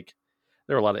wasn't like,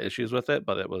 there were a lot of issues with it,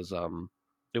 but it was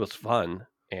fun.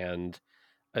 And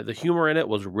the humor in it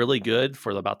was really good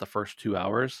for about the first 2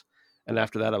 hours. And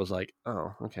after that, I was like,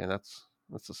 oh, okay, that's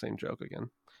the same joke again.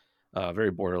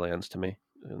 Very Borderlands to me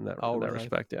in that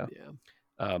respect, yeah.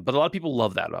 But a lot of people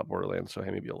love that about Borderlands, so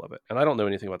hey, maybe you'll love it. And I don't know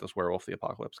anything about this Werewolf the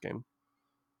Apocalypse game.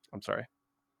 I'm sorry.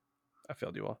 I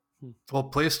failed you all. Well,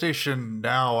 PlayStation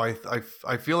Now,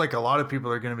 I feel like a lot of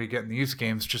people are going to be getting these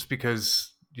games just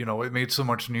because, you know, it made so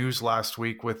much news last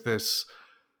week with this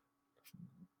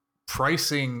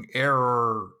pricing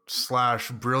error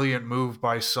 / brilliant move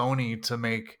by Sony to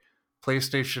make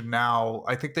PlayStation Now,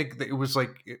 I think it was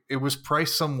like it was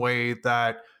priced some way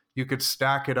that you could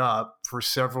stack it up for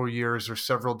several years or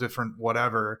several different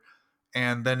whatever.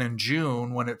 And then in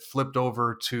June, when it flipped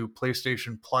over to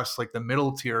PlayStation Plus, like the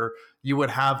middle tier, you would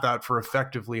have that for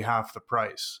effectively half the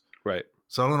price. Right.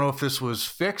 So I don't know if this was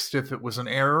fixed, if it was an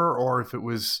error, or if it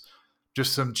was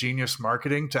just some genius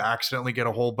marketing to accidentally get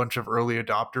a whole bunch of early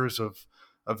adopters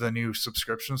of the new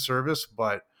subscription service.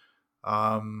 But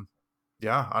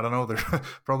yeah, I don't know. They're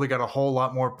probably got a whole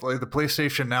lot more the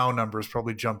PlayStation Now numbers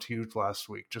probably jumped huge last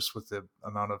week just with the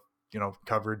amount of,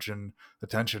 coverage and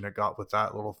attention it got with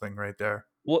that little thing right there.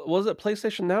 Was it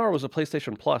PlayStation Now or was it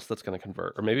PlayStation Plus that's going to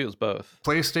convert? Or maybe it was both.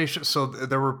 PlayStation. So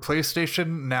there were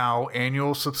PlayStation Now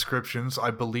annual subscriptions.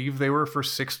 I believe they were for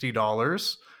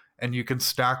 $60, and you can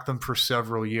stack them for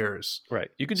several years. Right.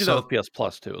 You could do that with PS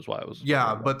Plus too, is why I was.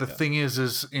 Yeah, but the thing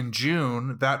is in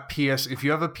June, that if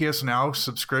you have a PS Now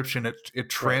subscription, it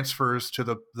transfers to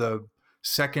the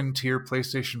second tier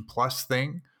PlayStation Plus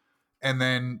thing. And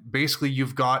then basically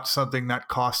you've got something that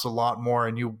costs a lot more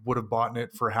and you would have bought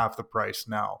it for half the price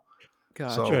now.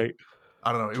 Gotcha. So Right.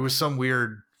 I don't know. It was some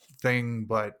weird thing,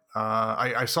 but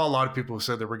I saw a lot of people who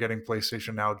said they were getting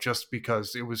PlayStation Now just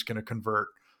because it was going to convert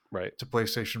to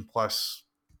PlayStation Plus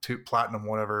to Platinum,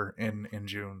 whatever, in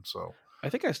June. So I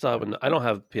think I still have I don't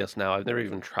have PS Now. I've never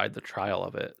even tried the trial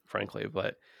of it, frankly.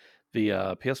 But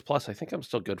the PS Plus, I think I'm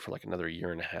still good for like another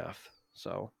year and a half.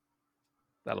 So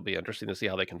that'll be interesting to see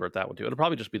how they convert that one too. It'll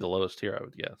probably just be the lowest tier, I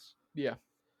would guess. Yeah.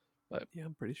 But yeah,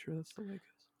 I'm pretty sure that's the way it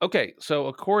goes. Okay, so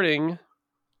according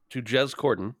to Jez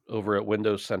Corden over at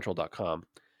WindowsCentral.com,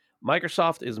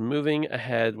 Microsoft is moving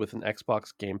ahead with an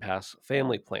Xbox Game Pass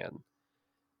family plan.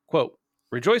 Quote,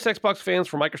 rejoice Xbox fans,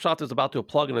 for Microsoft is about to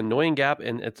plug an annoying gap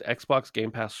in its Xbox Game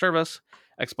Pass service.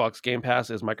 Xbox Game Pass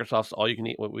is Microsoft's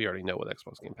all-you-can-eat. Well, we already know what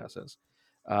Xbox Game Pass is.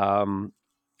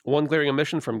 One glaring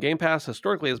omission from Game Pass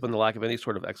historically has been the lack of any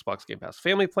sort of Xbox Game Pass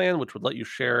family plan, which would let you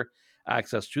share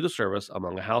access to the service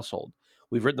among a household.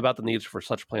 We've written about the needs for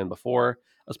such plan before,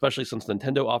 especially since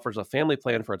Nintendo offers a family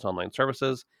plan for its online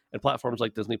services, and platforms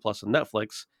like Disney Plus and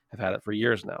Netflix have had it for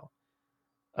years now.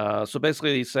 So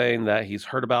basically he's saying that he's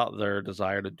heard about their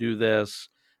desire to do this.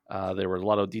 There were a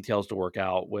lot of details to work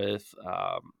out with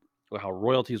how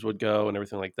royalties would go and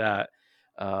everything like that.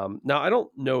 Now, I don't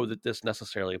know that this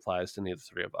necessarily applies to any of the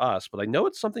three of us, but I know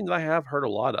it's something that I have heard a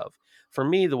lot of. For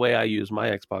me, the way I use my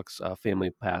Xbox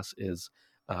Family Pass is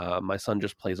my son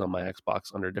just plays on my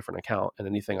Xbox under a different account, and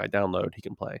anything I download, he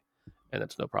can play, and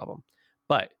it's no problem.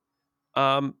 But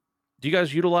do you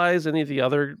guys utilize any of the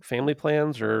other family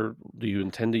plans, or do you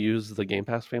intend to use the Game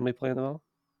Pass family plan at all?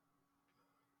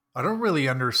 I don't really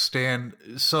understand.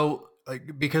 So,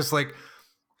 because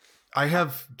I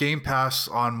have Game Pass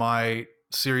on my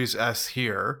Series S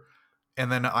here,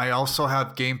 and then I also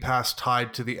have Game Pass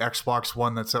tied to the Xbox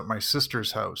One that's at my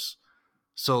sister's house.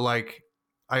 So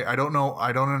I don't know.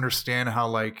 I don't understand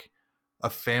how a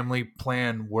family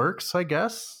plan works, I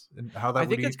guess, and how that I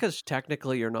think it's because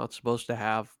technically you're not supposed to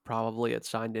have probably it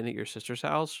signed in at your sister's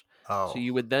house. Oh. So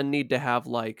you would then need to have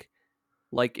like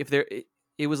if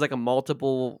it was like a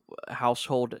multiple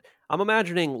household. I'm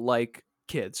imagining like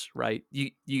kids, right?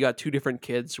 You got two different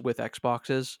kids with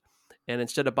Xboxes, and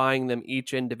instead of buying them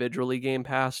each individually Game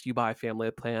Pass, you buy a family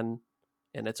plan,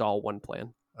 and it's all one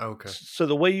plan. Okay. So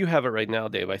the way you have it right now,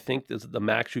 Dave, I think the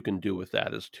max you can do with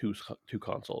that is two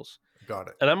consoles. Got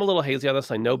it. And I'm a little hazy on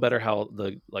this. I know better how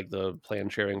the plan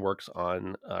sharing works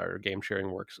on or game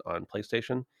sharing works on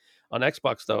PlayStation. On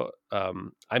Xbox, though,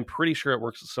 I'm pretty sure it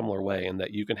works a similar way in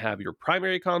that you can have your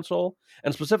primary console,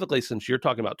 and specifically since you're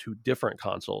talking about two different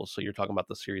consoles, so you're talking about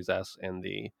the Series S and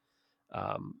the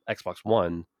Xbox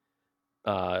One,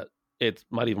 it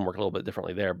might even work a little bit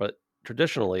differently there. But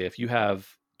traditionally, if you have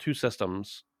two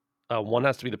systems, one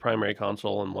has to be the primary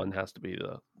console and one has to be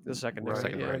the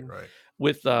secondary. Right.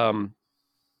 With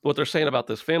what they're saying about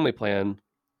this family plan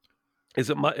is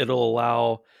it'll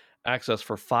allow access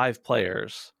for 5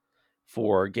 players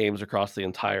for games across the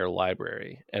entire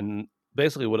library. And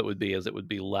basically what it would be is it would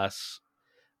be less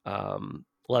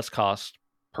cost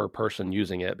per person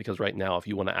using it, because right now if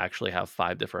you want to actually have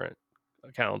 5 different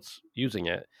accounts using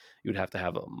it, you would have to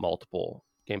have multiple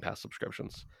Game Pass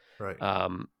subscriptions. Right.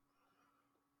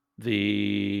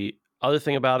 The other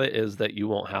thing about it is that you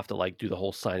won't have to do the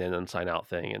whole sign in and sign out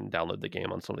thing and download the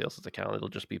game on somebody else's account. It'll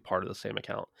just be part of the same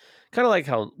account. Kind of like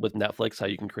how with Netflix, how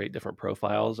you can create different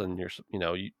profiles and you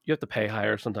have to pay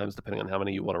higher sometimes depending on how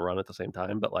many you want to run at the same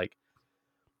time. But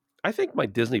I think my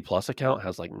Disney Plus account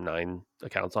has 9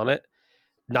 accounts on it.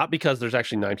 not because there's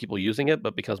actually 9 people using it,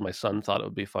 but because my son thought it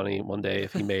would be funny one day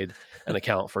if he made an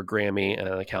account for Grammy and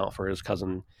an account for his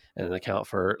cousin and an account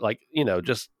for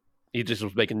he just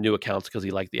was making new accounts because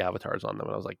he liked the avatars on them.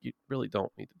 And I was like, you really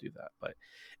don't need to do that. But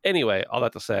anyway, all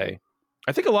that to say,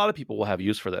 I think a lot of people will have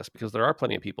use for this because there are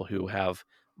plenty of people who have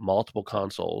multiple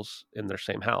consoles in their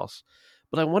same house.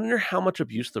 But I wonder how much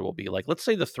abuse there will be. Like, let's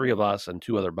say the 3 of us and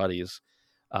 2 other buddies,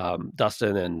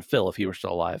 Dustin and Phil, if he were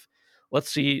still alive. Let's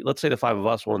say the 5 of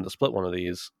us wanted to split one of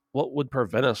these. What would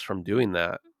prevent us from doing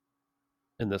that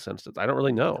in this instance? I don't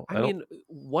really know. I mean,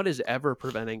 what is ever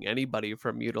preventing anybody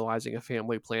from utilizing a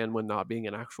family plan when not being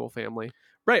an actual family?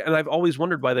 Right. And I've always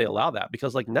wondered why they allow that,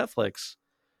 because like Netflix,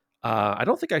 I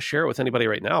don't think I share it with anybody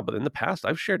right now, but in the past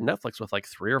I've shared Netflix with like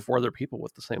 3 or 4 other people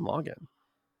with the same login.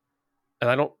 And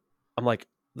I'm like,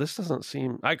 this doesn't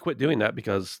seem, I quit doing that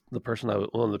because one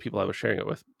of the people I was sharing it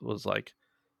with was like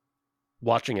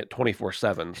watching it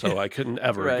 24/7. So I couldn't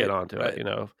ever get onto it,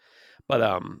 but,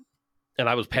 and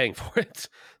I was paying for it.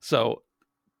 So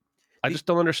I just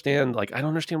don't understand. Like, I don't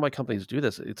understand why companies do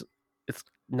this. It's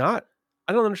not,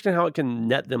 I don't understand how it can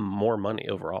net them more money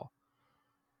overall.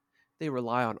 They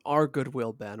rely on our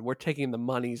goodwill, Ben. We're taking the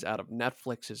monies out of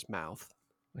Netflix's mouth.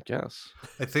 I guess.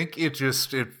 I think it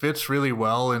fits really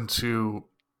well into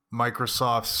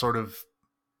Microsoft's sort of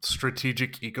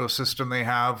strategic ecosystem they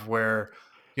have, where,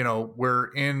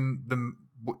 we're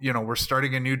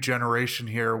starting a new generation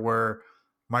here where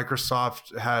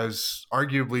Microsoft has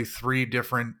arguably 3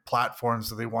 different platforms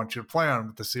that they want you to play on,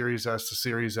 with the Series S, the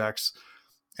Series X,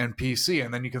 and PC.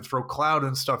 And then you can throw cloud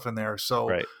and stuff in there. So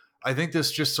right. I think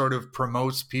this just sort of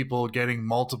promotes people getting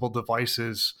multiple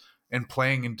devices and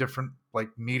playing in different like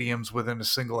mediums within a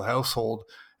single household.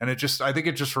 And I think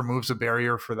it just removes a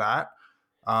barrier for that.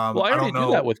 Well, I already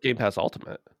do that with Game Pass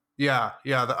Ultimate. Yeah.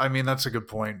 I mean, that's a good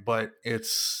point, but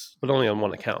only on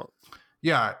one account.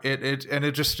 Yeah.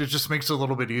 It just makes it a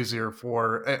little bit easier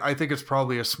I think it's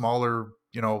probably a smaller,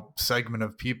 segment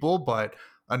of people, but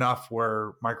enough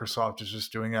where Microsoft is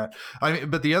just doing that. I mean,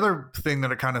 but the other thing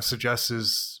that it kind of suggests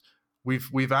is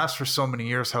we've asked for so many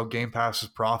years how Game Pass is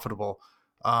profitable.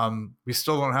 We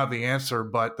still don't have the answer,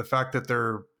 but the fact that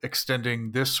they're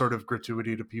extending this sort of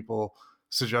gratuity to people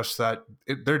suggests that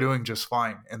they're doing just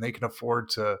fine and they can afford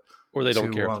to. Or they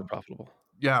don't care if they're profitable.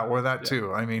 Yeah, or that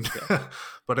too. I mean,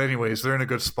 but anyways, they're in a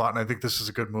good spot, and I think this is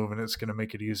a good move, and it's going to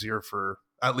make it easier for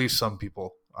at least some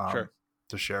people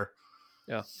to share.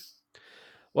 Yeah.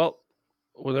 Well,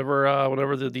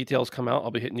 whenever the details come out,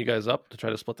 I'll be hitting you guys up to try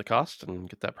to split the cost and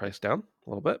get that price down a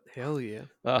little bit. Hell yeah.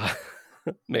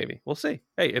 Maybe. We'll see.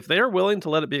 Hey, if they're willing to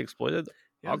let it be exploited,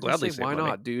 I'll gladly say why money.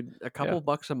 not, dude? A couple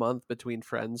bucks a month between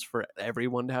friends for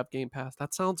everyone to have Game Pass.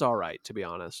 That sounds all right, to be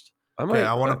honest. I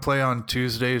want to play on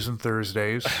Tuesdays and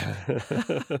Thursdays.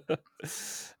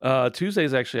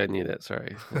 Tuesdays, actually, I need it.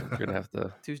 Sorry. You're going to have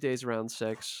to. Tuesdays around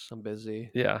 6. I'm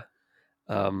busy. Yeah.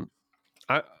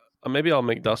 Maybe I'll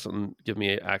make Dustin give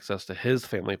me access to his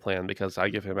family plan because I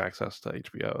give him access to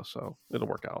HBO. So it'll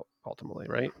work out ultimately,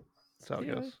 right? That's how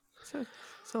it goes.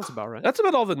 Sounds about right. That's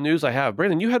about all the news I have.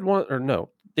 Brandon, you had one, or no,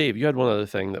 Dave, you had one other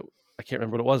thing that I can't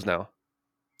remember what it was now.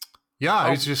 Yeah, I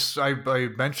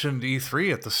mentioned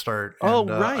E3 at the start. And,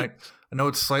 right. I know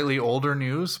it's slightly older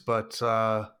news, but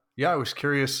I was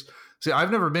curious. See,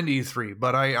 I've never been to E3,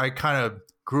 but I kind of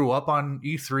grew up on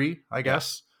E3, I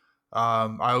guess.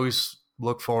 I always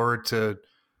look forward to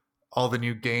all the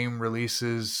new game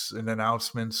releases and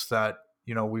announcements that,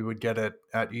 we would get at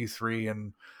E3.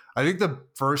 And I think the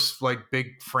first like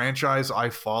big franchise I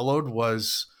followed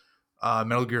was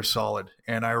Metal Gear Solid.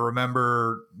 And I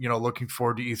remember, looking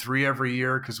forward to E3 every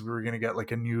year because we were going to get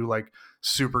like a new, like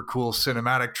super cool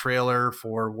cinematic trailer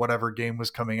for whatever game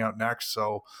was coming out next.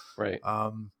 So, right.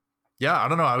 I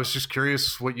don't know. I was just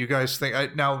curious what you guys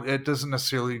think. Now, it doesn't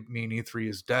necessarily mean E3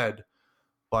 is dead,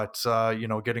 but,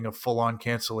 getting a full on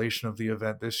cancellation of the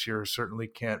event this year certainly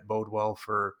can't bode well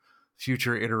for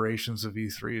future iterations of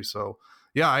E3. So,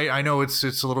 yeah, I know it's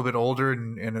a little bit older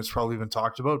and it's probably been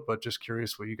talked about, but just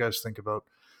curious what you guys think about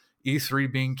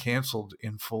E3 being canceled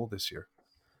in full this year.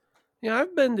 Yeah,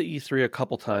 I've been to E3 a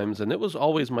couple times, and it was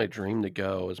always my dream to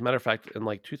go. As a matter of fact, in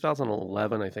like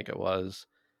 2011, I think it was,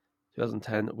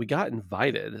 2010, we got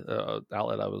invited,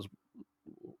 outlet I was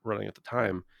running at the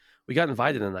time, we got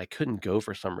invited and I couldn't go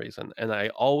for some reason. And I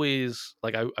always,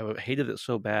 like, I hated it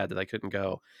so bad that I couldn't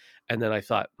go. And then I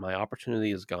thought, my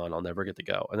opportunity is gone. I'll never get to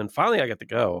go. And then finally I got to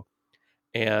go.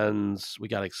 And we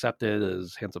got accepted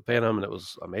as Handsome Phantom, and it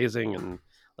was amazing. And,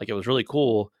 like, it was really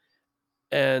cool.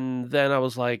 And then I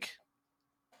was like,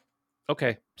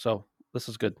 okay, so this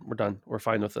is good. We're done. We're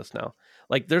fine with this now.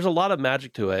 Like, there's a lot of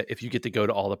magic to it if you get to go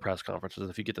to all the press conferences,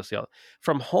 if you get to see all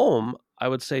from home. I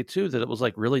would say too that it was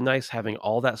like really nice having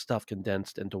all that stuff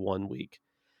condensed into 1 week.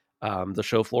 The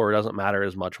show floor doesn't matter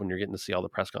as much when you're getting to see all the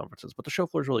press conferences, but the show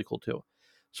floor is really cool too.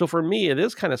 So for me, it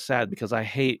is kind of sad because I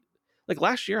hate, like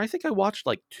last year, I think I watched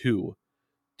like 2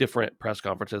 different press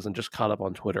conferences and just caught up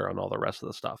on Twitter on all the rest of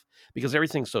the stuff because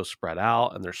everything's so spread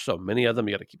out and there's so many of them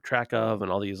you got to keep track of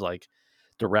and all these like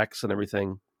directs and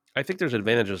everything. I think there's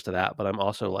advantages to that, but I'm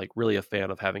also like really a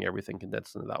fan of having everything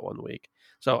condensed into that 1 week.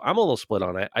 So I'm a little split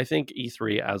on it. I think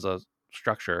E3 as a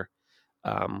structure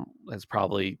has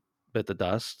probably bit the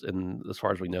dust, and as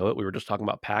far as we know it, we were just talking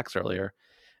about PAX earlier,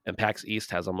 and PAX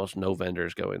East has almost no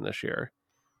vendors going this year.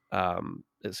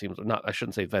 It seems, not, I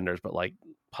shouldn't say vendors, but like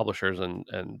publishers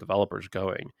and developers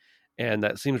going, and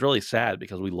that seems really sad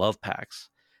because we love PAX,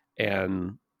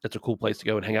 and it's a cool place to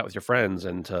go and hang out with your friends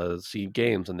and to see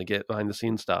games and to get behind the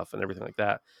scenes stuff and everything like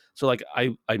that. So like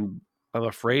I'm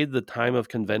afraid the time of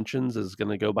conventions is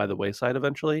going to go by the wayside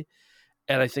eventually,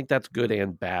 and I think that's good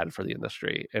and bad for the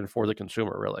industry and for the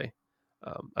consumer, really.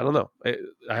 I don't know.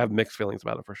 I have mixed feelings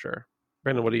about it for sure.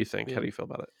 Brandon, what do you think? Yeah. How do you feel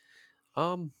about it?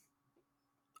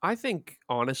 I think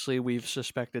honestly we've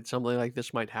suspected something like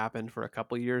this might happen for a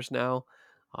couple years now.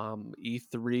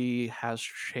 E3 has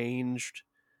changed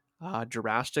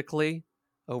drastically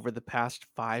over the past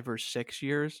 5 or 6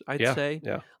 years, I'd say.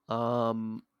 Yeah.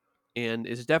 And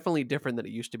is definitely different than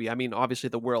it used to be. I mean, obviously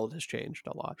the world has changed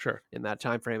a lot Sure. in that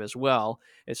time frame as well.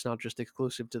 It's not just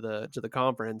exclusive to the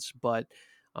conference, but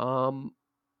I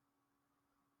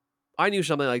knew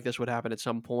something like this would happen at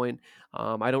some point.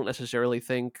 I don't necessarily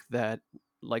think that,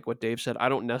 like what Dave said, I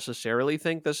don't necessarily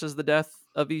think this is the death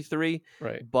of E3,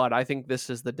 Right. but I think this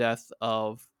is the death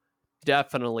of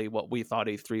definitely what we thought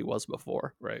E3 was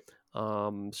before. Right.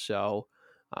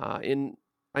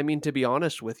 I mean, to be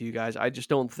honest with you guys, I just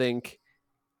don't think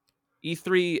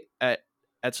E3 at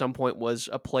some point was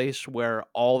a place where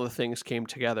all the things came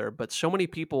together, but so many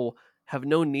people have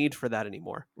no need for that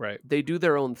anymore. Right. They do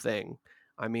their own thing.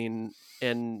 I mean,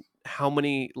 and how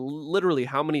many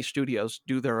studios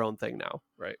do their own thing now?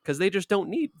 Right. Because they just don't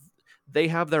need, they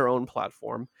have their own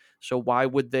platform. So why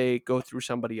would they go through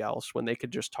somebody else when they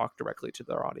could just talk directly to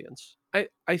their audience? I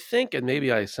think, and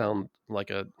maybe I sound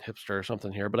like a hipster or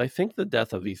something here, but I think the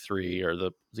death of E3, or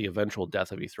the eventual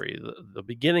death of E3, the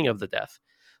beginning of the death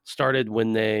started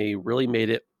when they really made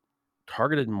it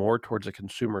targeted more towards a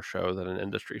consumer show than an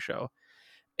industry show.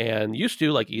 And used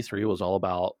to, like, E3 was all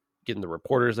about getting the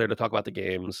reporters there to talk about the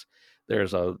games.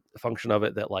 There's a function of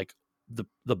it that like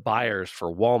the buyers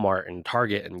for Walmart and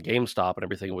Target and GameStop and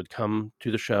everything would come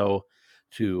to the show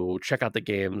to check out the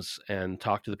games and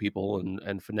talk to the people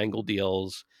and finagle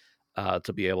deals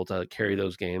to be able to carry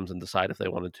those games and decide if they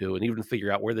wanted to, and even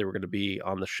figure out where they were going to be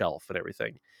on the shelf and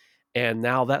everything. And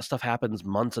now that stuff happens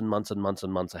months and months and months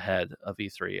and months ahead of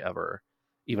E3 ever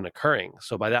even occurring.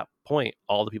 So by that point,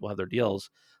 all the people have their deals.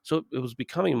 So it was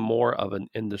becoming more of an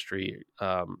industry,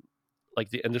 like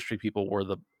the industry people were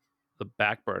the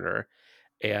back burner,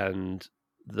 and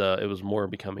it was more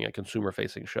becoming a consumer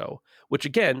facing show, which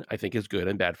again, I think is good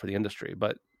and bad for the industry.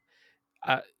 But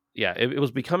yeah, it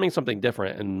was becoming something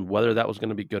different, and whether that was going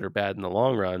to be good or bad in the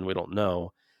long run, we don't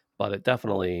know. But it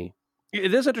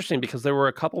is interesting because there were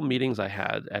a couple meetings I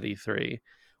had at E3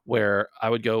 where I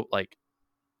would go, like,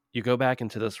 you go back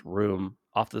into this room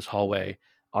off this hallway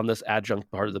on this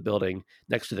adjunct part of the building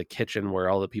next to the kitchen where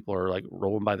all the people are like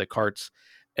rolling by the carts,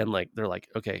 and like they're like,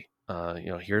 okay,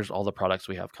 here's all the products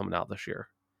we have coming out this year.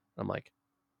 I'm like,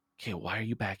 okay, why are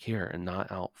you back here and not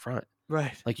out front?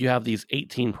 Right. Like, you have these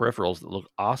 18 peripherals that look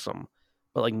awesome,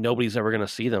 but like nobody's ever going to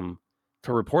see them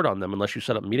to report on them unless you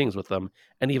set up meetings with them.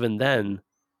 And even then,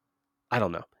 I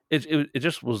don't know. It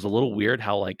just was a little weird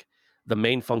how like the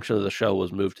main function of the show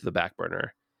was moved to the back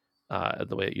burner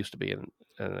the way it used to be and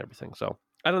everything. So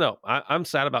I don't know. I'm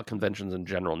sad about conventions in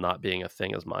general not being a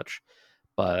thing as much,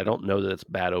 but I don't know that it's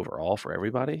bad overall for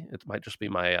everybody. It might just be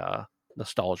my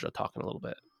nostalgia talking a little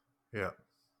bit. Yeah.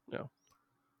 Yeah.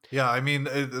 Yeah, I mean,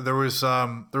 there was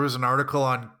an article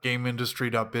on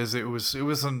GameIndustry.biz. It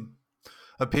was an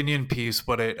opinion piece,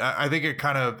 but I think it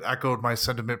kind of echoed my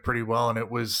sentiment pretty well, and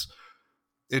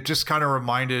it just kind of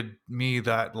reminded me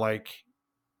that like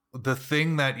the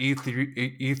thing that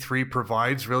E3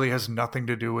 provides really has nothing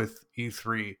to do with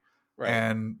E3. Right.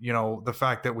 And the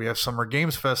fact that we have Summer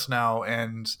Games Fest now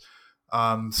and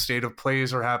state of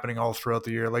plays are happening all throughout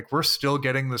the year, like we're still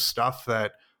getting the stuff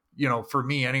that for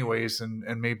me anyways, and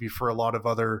maybe for a lot of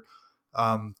other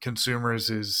consumers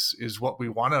is what we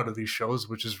want out of these shows,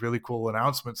 which is really cool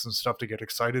announcements and stuff to get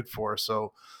excited for.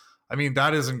 So I mean,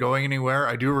 that isn't going anywhere.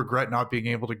 I do regret not being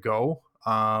able to go.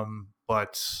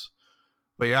 But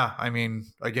yeah, I mean,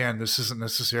 again, this isn't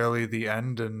necessarily the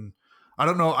end, and I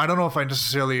don't know if I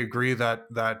necessarily agree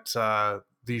that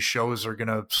these shows are going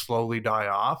to slowly die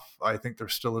off. I think there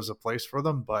still is a place for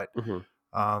them, but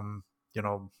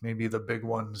maybe the big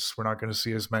ones, we're not going to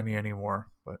see as many anymore.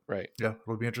 But yeah,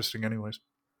 it'll be interesting anyways.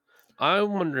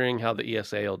 I'm wondering how the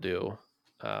ESA will do,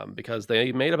 because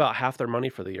they made about half their money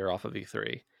for the year off of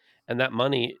E3, and that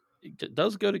money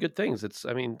does go to good things.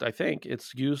 I think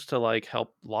it's used to like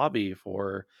help lobby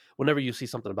for whenever you see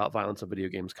something about violence in video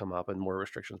games come up and more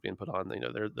restrictions being put on.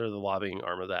 They're the lobbying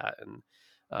arm of that, and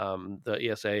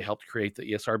the ESA helped create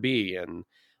the ESRB, and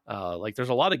there's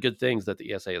a lot of good things that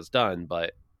the ESA has done,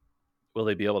 but will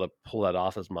they be able to pull that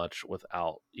off as much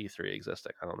without E3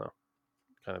 existing? I don't know.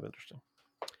 Kind of interesting.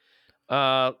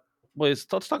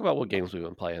 Let's talk about what games we've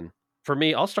been playing. For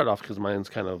me, I'll start off because mine's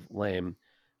kind of lame.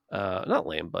 Not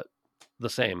lame, but the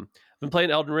same. I've been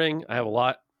playing Elden Ring. I have a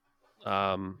lot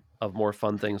of more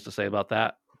fun things to say about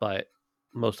that, but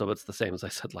most of it's the same as I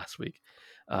said last week.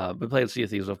 Been playing Sea of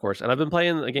Thieves, of course, and I've been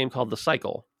playing a game called The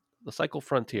Cycle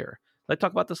Frontier. Did I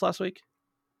talk about this last week?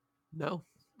 No,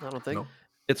 I don't think. No.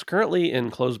 It's currently in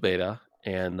closed beta,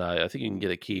 and I think you can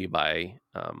get a key by...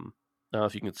 I don't know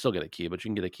if you can still get a key, but you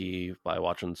can get a key by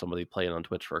watching somebody play it on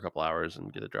Twitch for a couple hours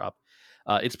and get a drop.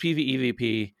 It's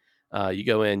PvEVP. You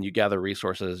go in, you gather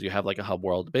resources, you have like a hub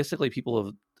world. Basically,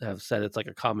 people have said it's like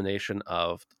a combination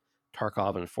of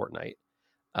Tarkov and Fortnite.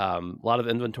 A lot of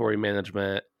inventory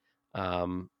management.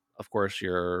 Of course,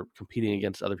 you're competing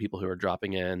against other people who are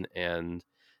dropping in, and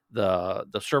the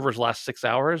servers last 6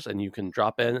 hours, and you can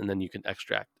drop in, and then you can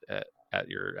extract at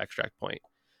your extract point.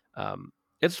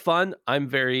 It's fun. I'm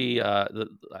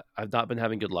I've not been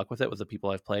having good luck with it with the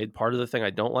people I've played. Part of the thing I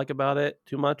don't like about it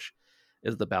too much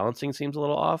is the balancing seems a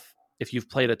little off. If you've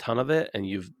played a ton of it and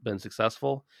you've been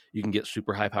successful, you can get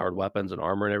super high powered weapons and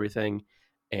armor and everything,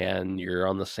 and you're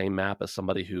on the same map as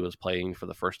somebody who is playing for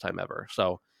the first time ever.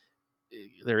 So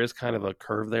there is kind of a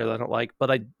curve there that I don't like.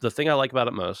 But the thing I like about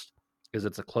it most is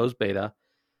it's a closed beta.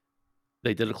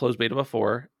 They did a closed beta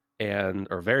before,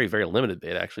 or very, very limited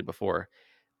beta actually before.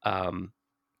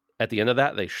 At the end of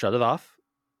that, they shut it off.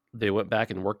 They went back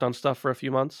and worked on stuff for a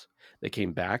few months. They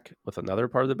came back with another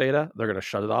part of the beta. They're going to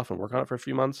shut it off and work on it for a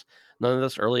few months. None of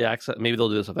this early access. Maybe they'll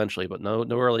do this eventually, but no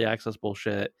early access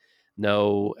bullshit.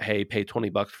 No, hey, pay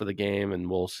 $20 for the game and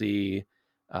we'll see,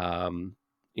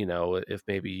 if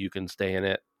maybe you can stay in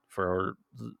it for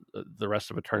the rest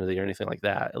of eternity or anything like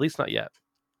that. At least not yet.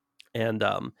 And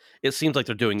it seems like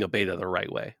they're doing the beta the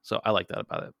right way. So I like that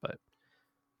about it. But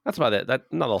that's about it.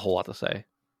 Not a whole lot to say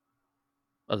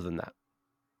other than that.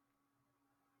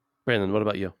 Brandon, what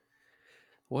about you?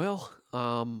 Well,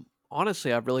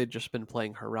 honestly, I've really just been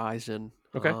playing Horizon.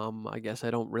 Okay. I guess I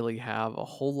don't really have a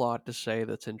whole lot to say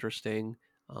that's interesting.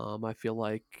 I feel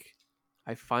like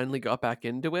I finally got back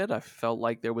into it. I felt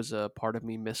like there was a part of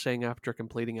me missing after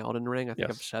completing Elden Ring. I think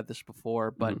I've said this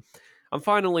before, but I'm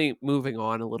finally moving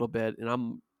on a little bit, and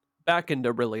I'm back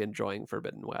into really enjoying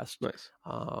Forbidden West. Nice.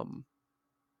 And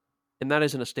that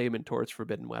isn't a statement towards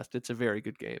Forbidden West. It's a very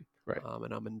good game. Right.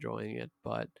 And I'm enjoying it.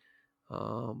 But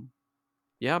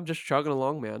yeah, I'm just chugging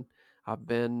along, man. I've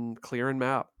been clearing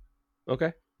map.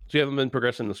 Okay. So you haven't been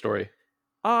progressing the story?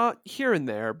 Here and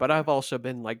there, but I've also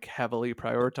been like heavily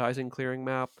prioritizing clearing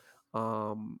map.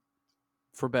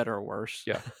 For better or worse.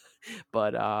 Yeah.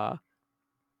 But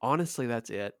honestly,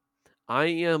 that's it. I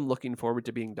am looking forward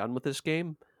to being done with this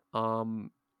game.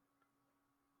 I'm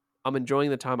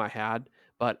enjoying the time I had,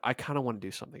 but I kind of want to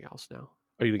do something else now.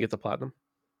 Are you gonna get the platinum?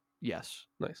 Yes.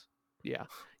 Nice. Yeah.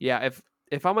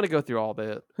 If I'm gonna go through all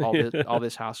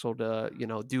this hassle to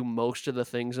do most of the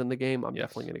things in the game, I'm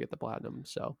definitely gonna get the platinum.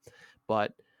 So,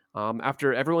 but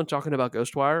after everyone talking about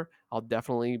Ghostwire, I'll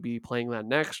definitely be playing that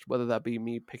next. Whether that be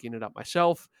me picking it up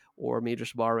myself or me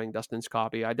just borrowing Dustin's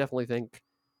copy, I am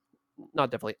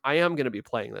going to be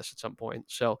playing this at some point.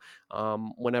 So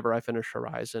whenever I finish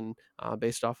Horizon,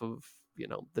 based off of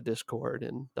the Discord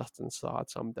and Dustin's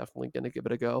thoughts, I'm definitely going to give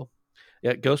it a go.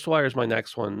 Yeah, Ghostwire is my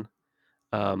next one.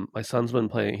 My son's been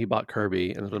playing. He bought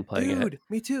Kirby and has been playing it. Dude,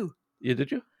 me too. Yeah,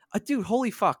 did you? Dude,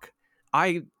 holy fuck!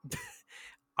 I've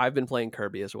been playing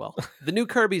Kirby as well. The new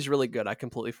Kirby's really good. I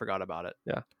completely forgot about it.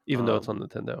 Yeah, even though it's on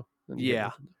Nintendo.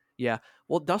 Yeah.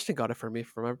 Well, Dustin got it for me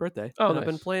for my birthday. Oh, and nice. I've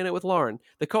been playing it with Lauren.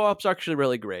 The co-op's actually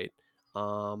really great.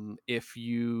 Dustin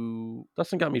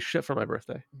got me shit for my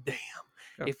birthday. Damn.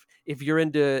 Yeah. If you're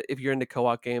into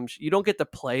co-op games, you don't get to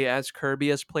play as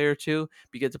Kirby as player 2.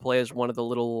 But you get to play as one of the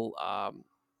little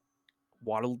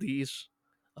Waddle Dees.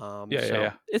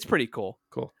 Yeah. It's pretty cool.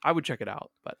 Cool. I would check it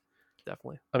out. But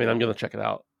definitely. I mean, I'm going to check it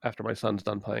out after my son's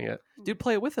done playing it. Dude,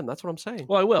 play it with him. That's what I'm saying.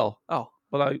 Well, I will. Oh.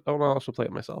 But I want to also play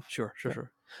it myself. Sure.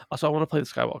 Also, I want to play the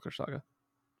Skywalker Saga,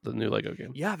 the new Lego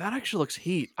game. Yeah, that actually looks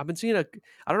heat. I've been seeing I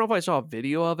don't know if I saw a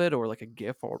video of it or like a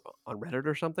GIF or on Reddit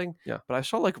or something. Yeah. But I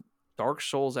saw like Dark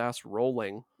Souls ass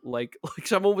rolling. Like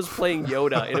someone was playing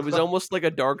Yoda and it was almost like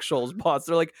a Dark Souls boss.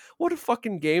 They're like, what a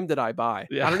fucking game did I buy?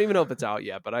 Yeah. I don't even know if it's out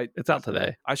yet, but it's out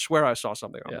today. I swear I saw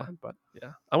something online, but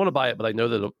yeah. I want to buy it, but I know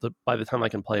that by the time I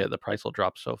can play it, the price will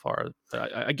drop so far.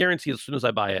 I guarantee as soon as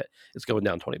I buy it, it's going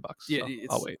down $20. Yeah, so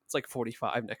I'll wait. It's like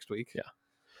 45 next week. Yeah.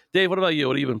 Dave, what about you?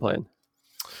 What have you been playing?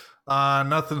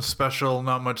 Nothing special,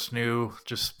 not much new.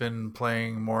 Just been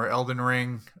playing more Elden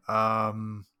Ring.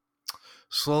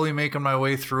 Slowly making my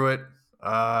way through it.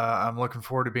 I'm looking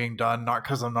forward to being done, not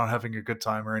because I'm not having a good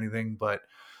time or anything, but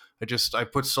I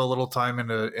put so little time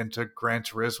into Gran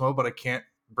Turismo, but I can't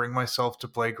bring myself to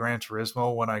play Gran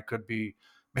Turismo when I could be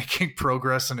making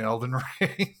progress in Elden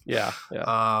Ring. Yeah.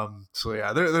 So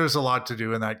yeah, there's a lot to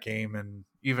do in that game, and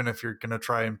even if you're gonna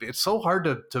try and it's so hard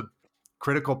to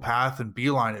critical path and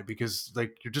beeline it because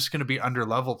like you're just gonna be under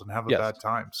leveled and have a bad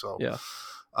time. So yeah.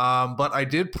 But I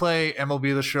did play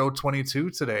MLB The Show 22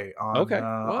 today on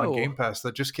Game Pass.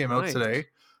 That just came out today.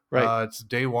 Right. It's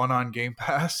day one on Game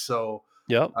Pass. So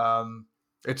yep.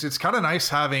 It's kind of nice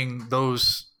having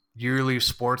those yearly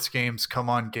sports games come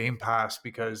on Game Pass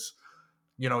because,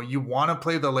 you know, you want to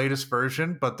play the latest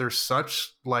version, but there's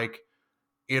such like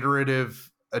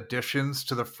iterative additions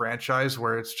to the franchise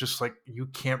where it's just like you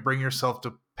can't bring yourself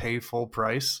to pay full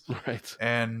price. Right.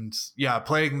 And yeah,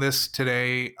 playing this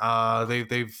today,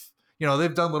 they've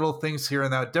done little things here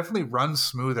and that. Definitely runs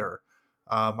smoother.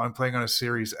 I'm playing on a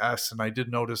Series S, and I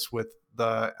did notice with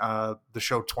the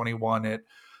Show 21,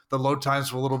 the load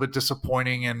times were a little bit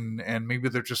disappointing, and maybe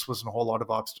there just wasn't a whole lot of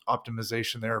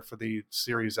optimization there for the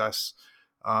Series S.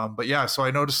 But yeah, so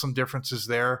I noticed some differences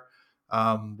there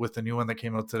with the new one that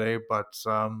came out today. But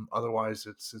otherwise,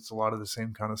 it's a lot of the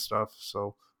same kind of stuff.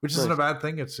 So, which isn't a bad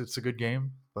thing. It's a good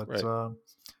game. But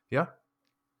yeah,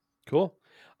 cool.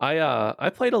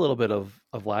 I played a little bit of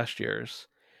last year's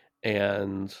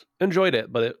and enjoyed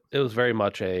it, but it was very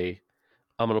much I'm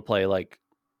going to play like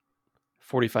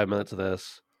 45 minutes of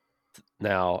this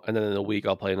now, and then in a week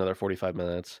I'll play another 45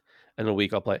 minutes, and in a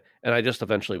week I'll play, and I just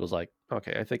eventually was like,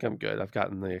 okay, I think I'm good. I've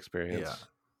gotten the experience. Yeah.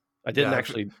 I didn't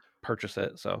actually purchase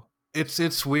it, so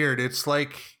it's weird. It's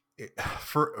like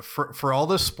for all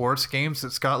the sports games,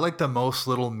 it's got like the most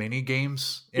little mini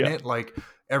games in it. Like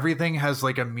everything has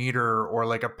like a meter or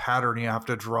like a pattern you have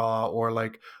to draw or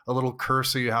like a little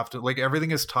cursor you have to, like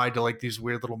everything is tied to like these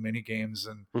weird little mini games,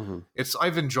 and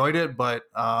I've enjoyed it, but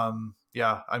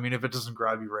yeah, I mean, if it doesn't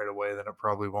grab you right away, then it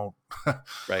probably won't.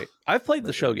 Right. I've played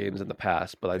the show games in the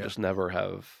past, but I just never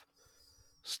have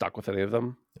stuck with any of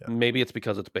them. Yeah. Maybe it's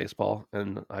because it's baseball,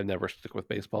 and I never stick with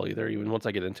baseball either. Even once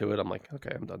I get into it, I'm like,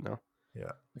 okay, I'm done now.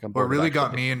 Yeah. Like what really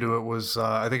got me into it was,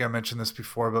 I think I mentioned this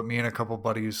before, but me and a couple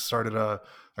buddies started a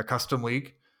custom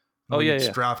league. We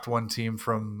draft one team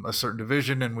from a certain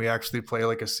division, and we actually play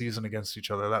like a season against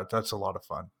each other. That's a lot of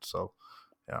fun. So,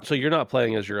 yeah. So you're not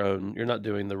playing as your own. You're not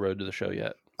doing the road to the show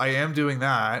yet. I am doing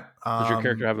that. Does your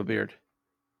character have a beard?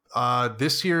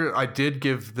 This year I did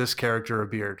give this character a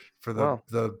beard for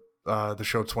the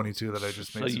Show 22 that I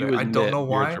just made today. I don't know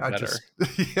why. I just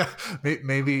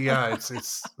maybe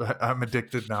it's I'm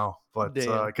addicted now, but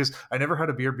because I never had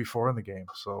a beard before in the game,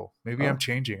 so maybe I'm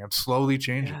changing. I'm slowly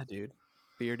changing. Yeah, dude,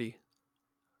 beardy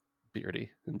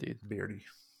indeed. Beardy.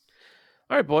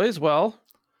 All right, boys. Well,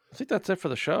 I think that's it for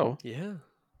the show. Yeah.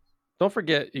 Don't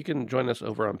forget, you can join us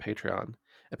over on Patreon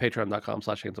at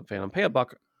patreon.com/handsomephantom. Pay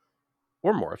 $1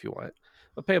 or more if you want it,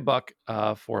 but pay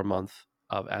 $1 for a month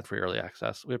of ad-free early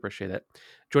access. We appreciate it.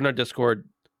 Join our Discord,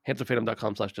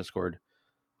 handsomephantom.com/Discord.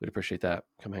 We'd appreciate that.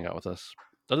 Come hang out with us.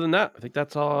 Other than that, I think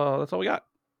that's all we got.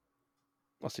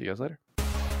 I'll see you guys later.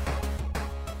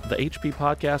 The HP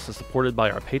Podcast is supported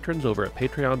by our patrons over at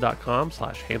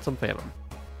patreon.com/handsomephantom.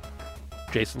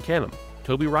 Jason Canham,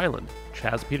 Toby Ryland,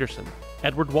 Chaz Peterson,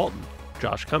 Edward Walton,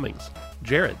 Josh Cummings,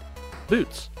 Jared,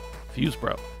 Boots,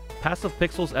 Fusebro, Passive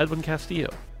Pixels Edwin Castillo,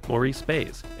 Maurice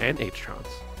Bays, and H-Trons.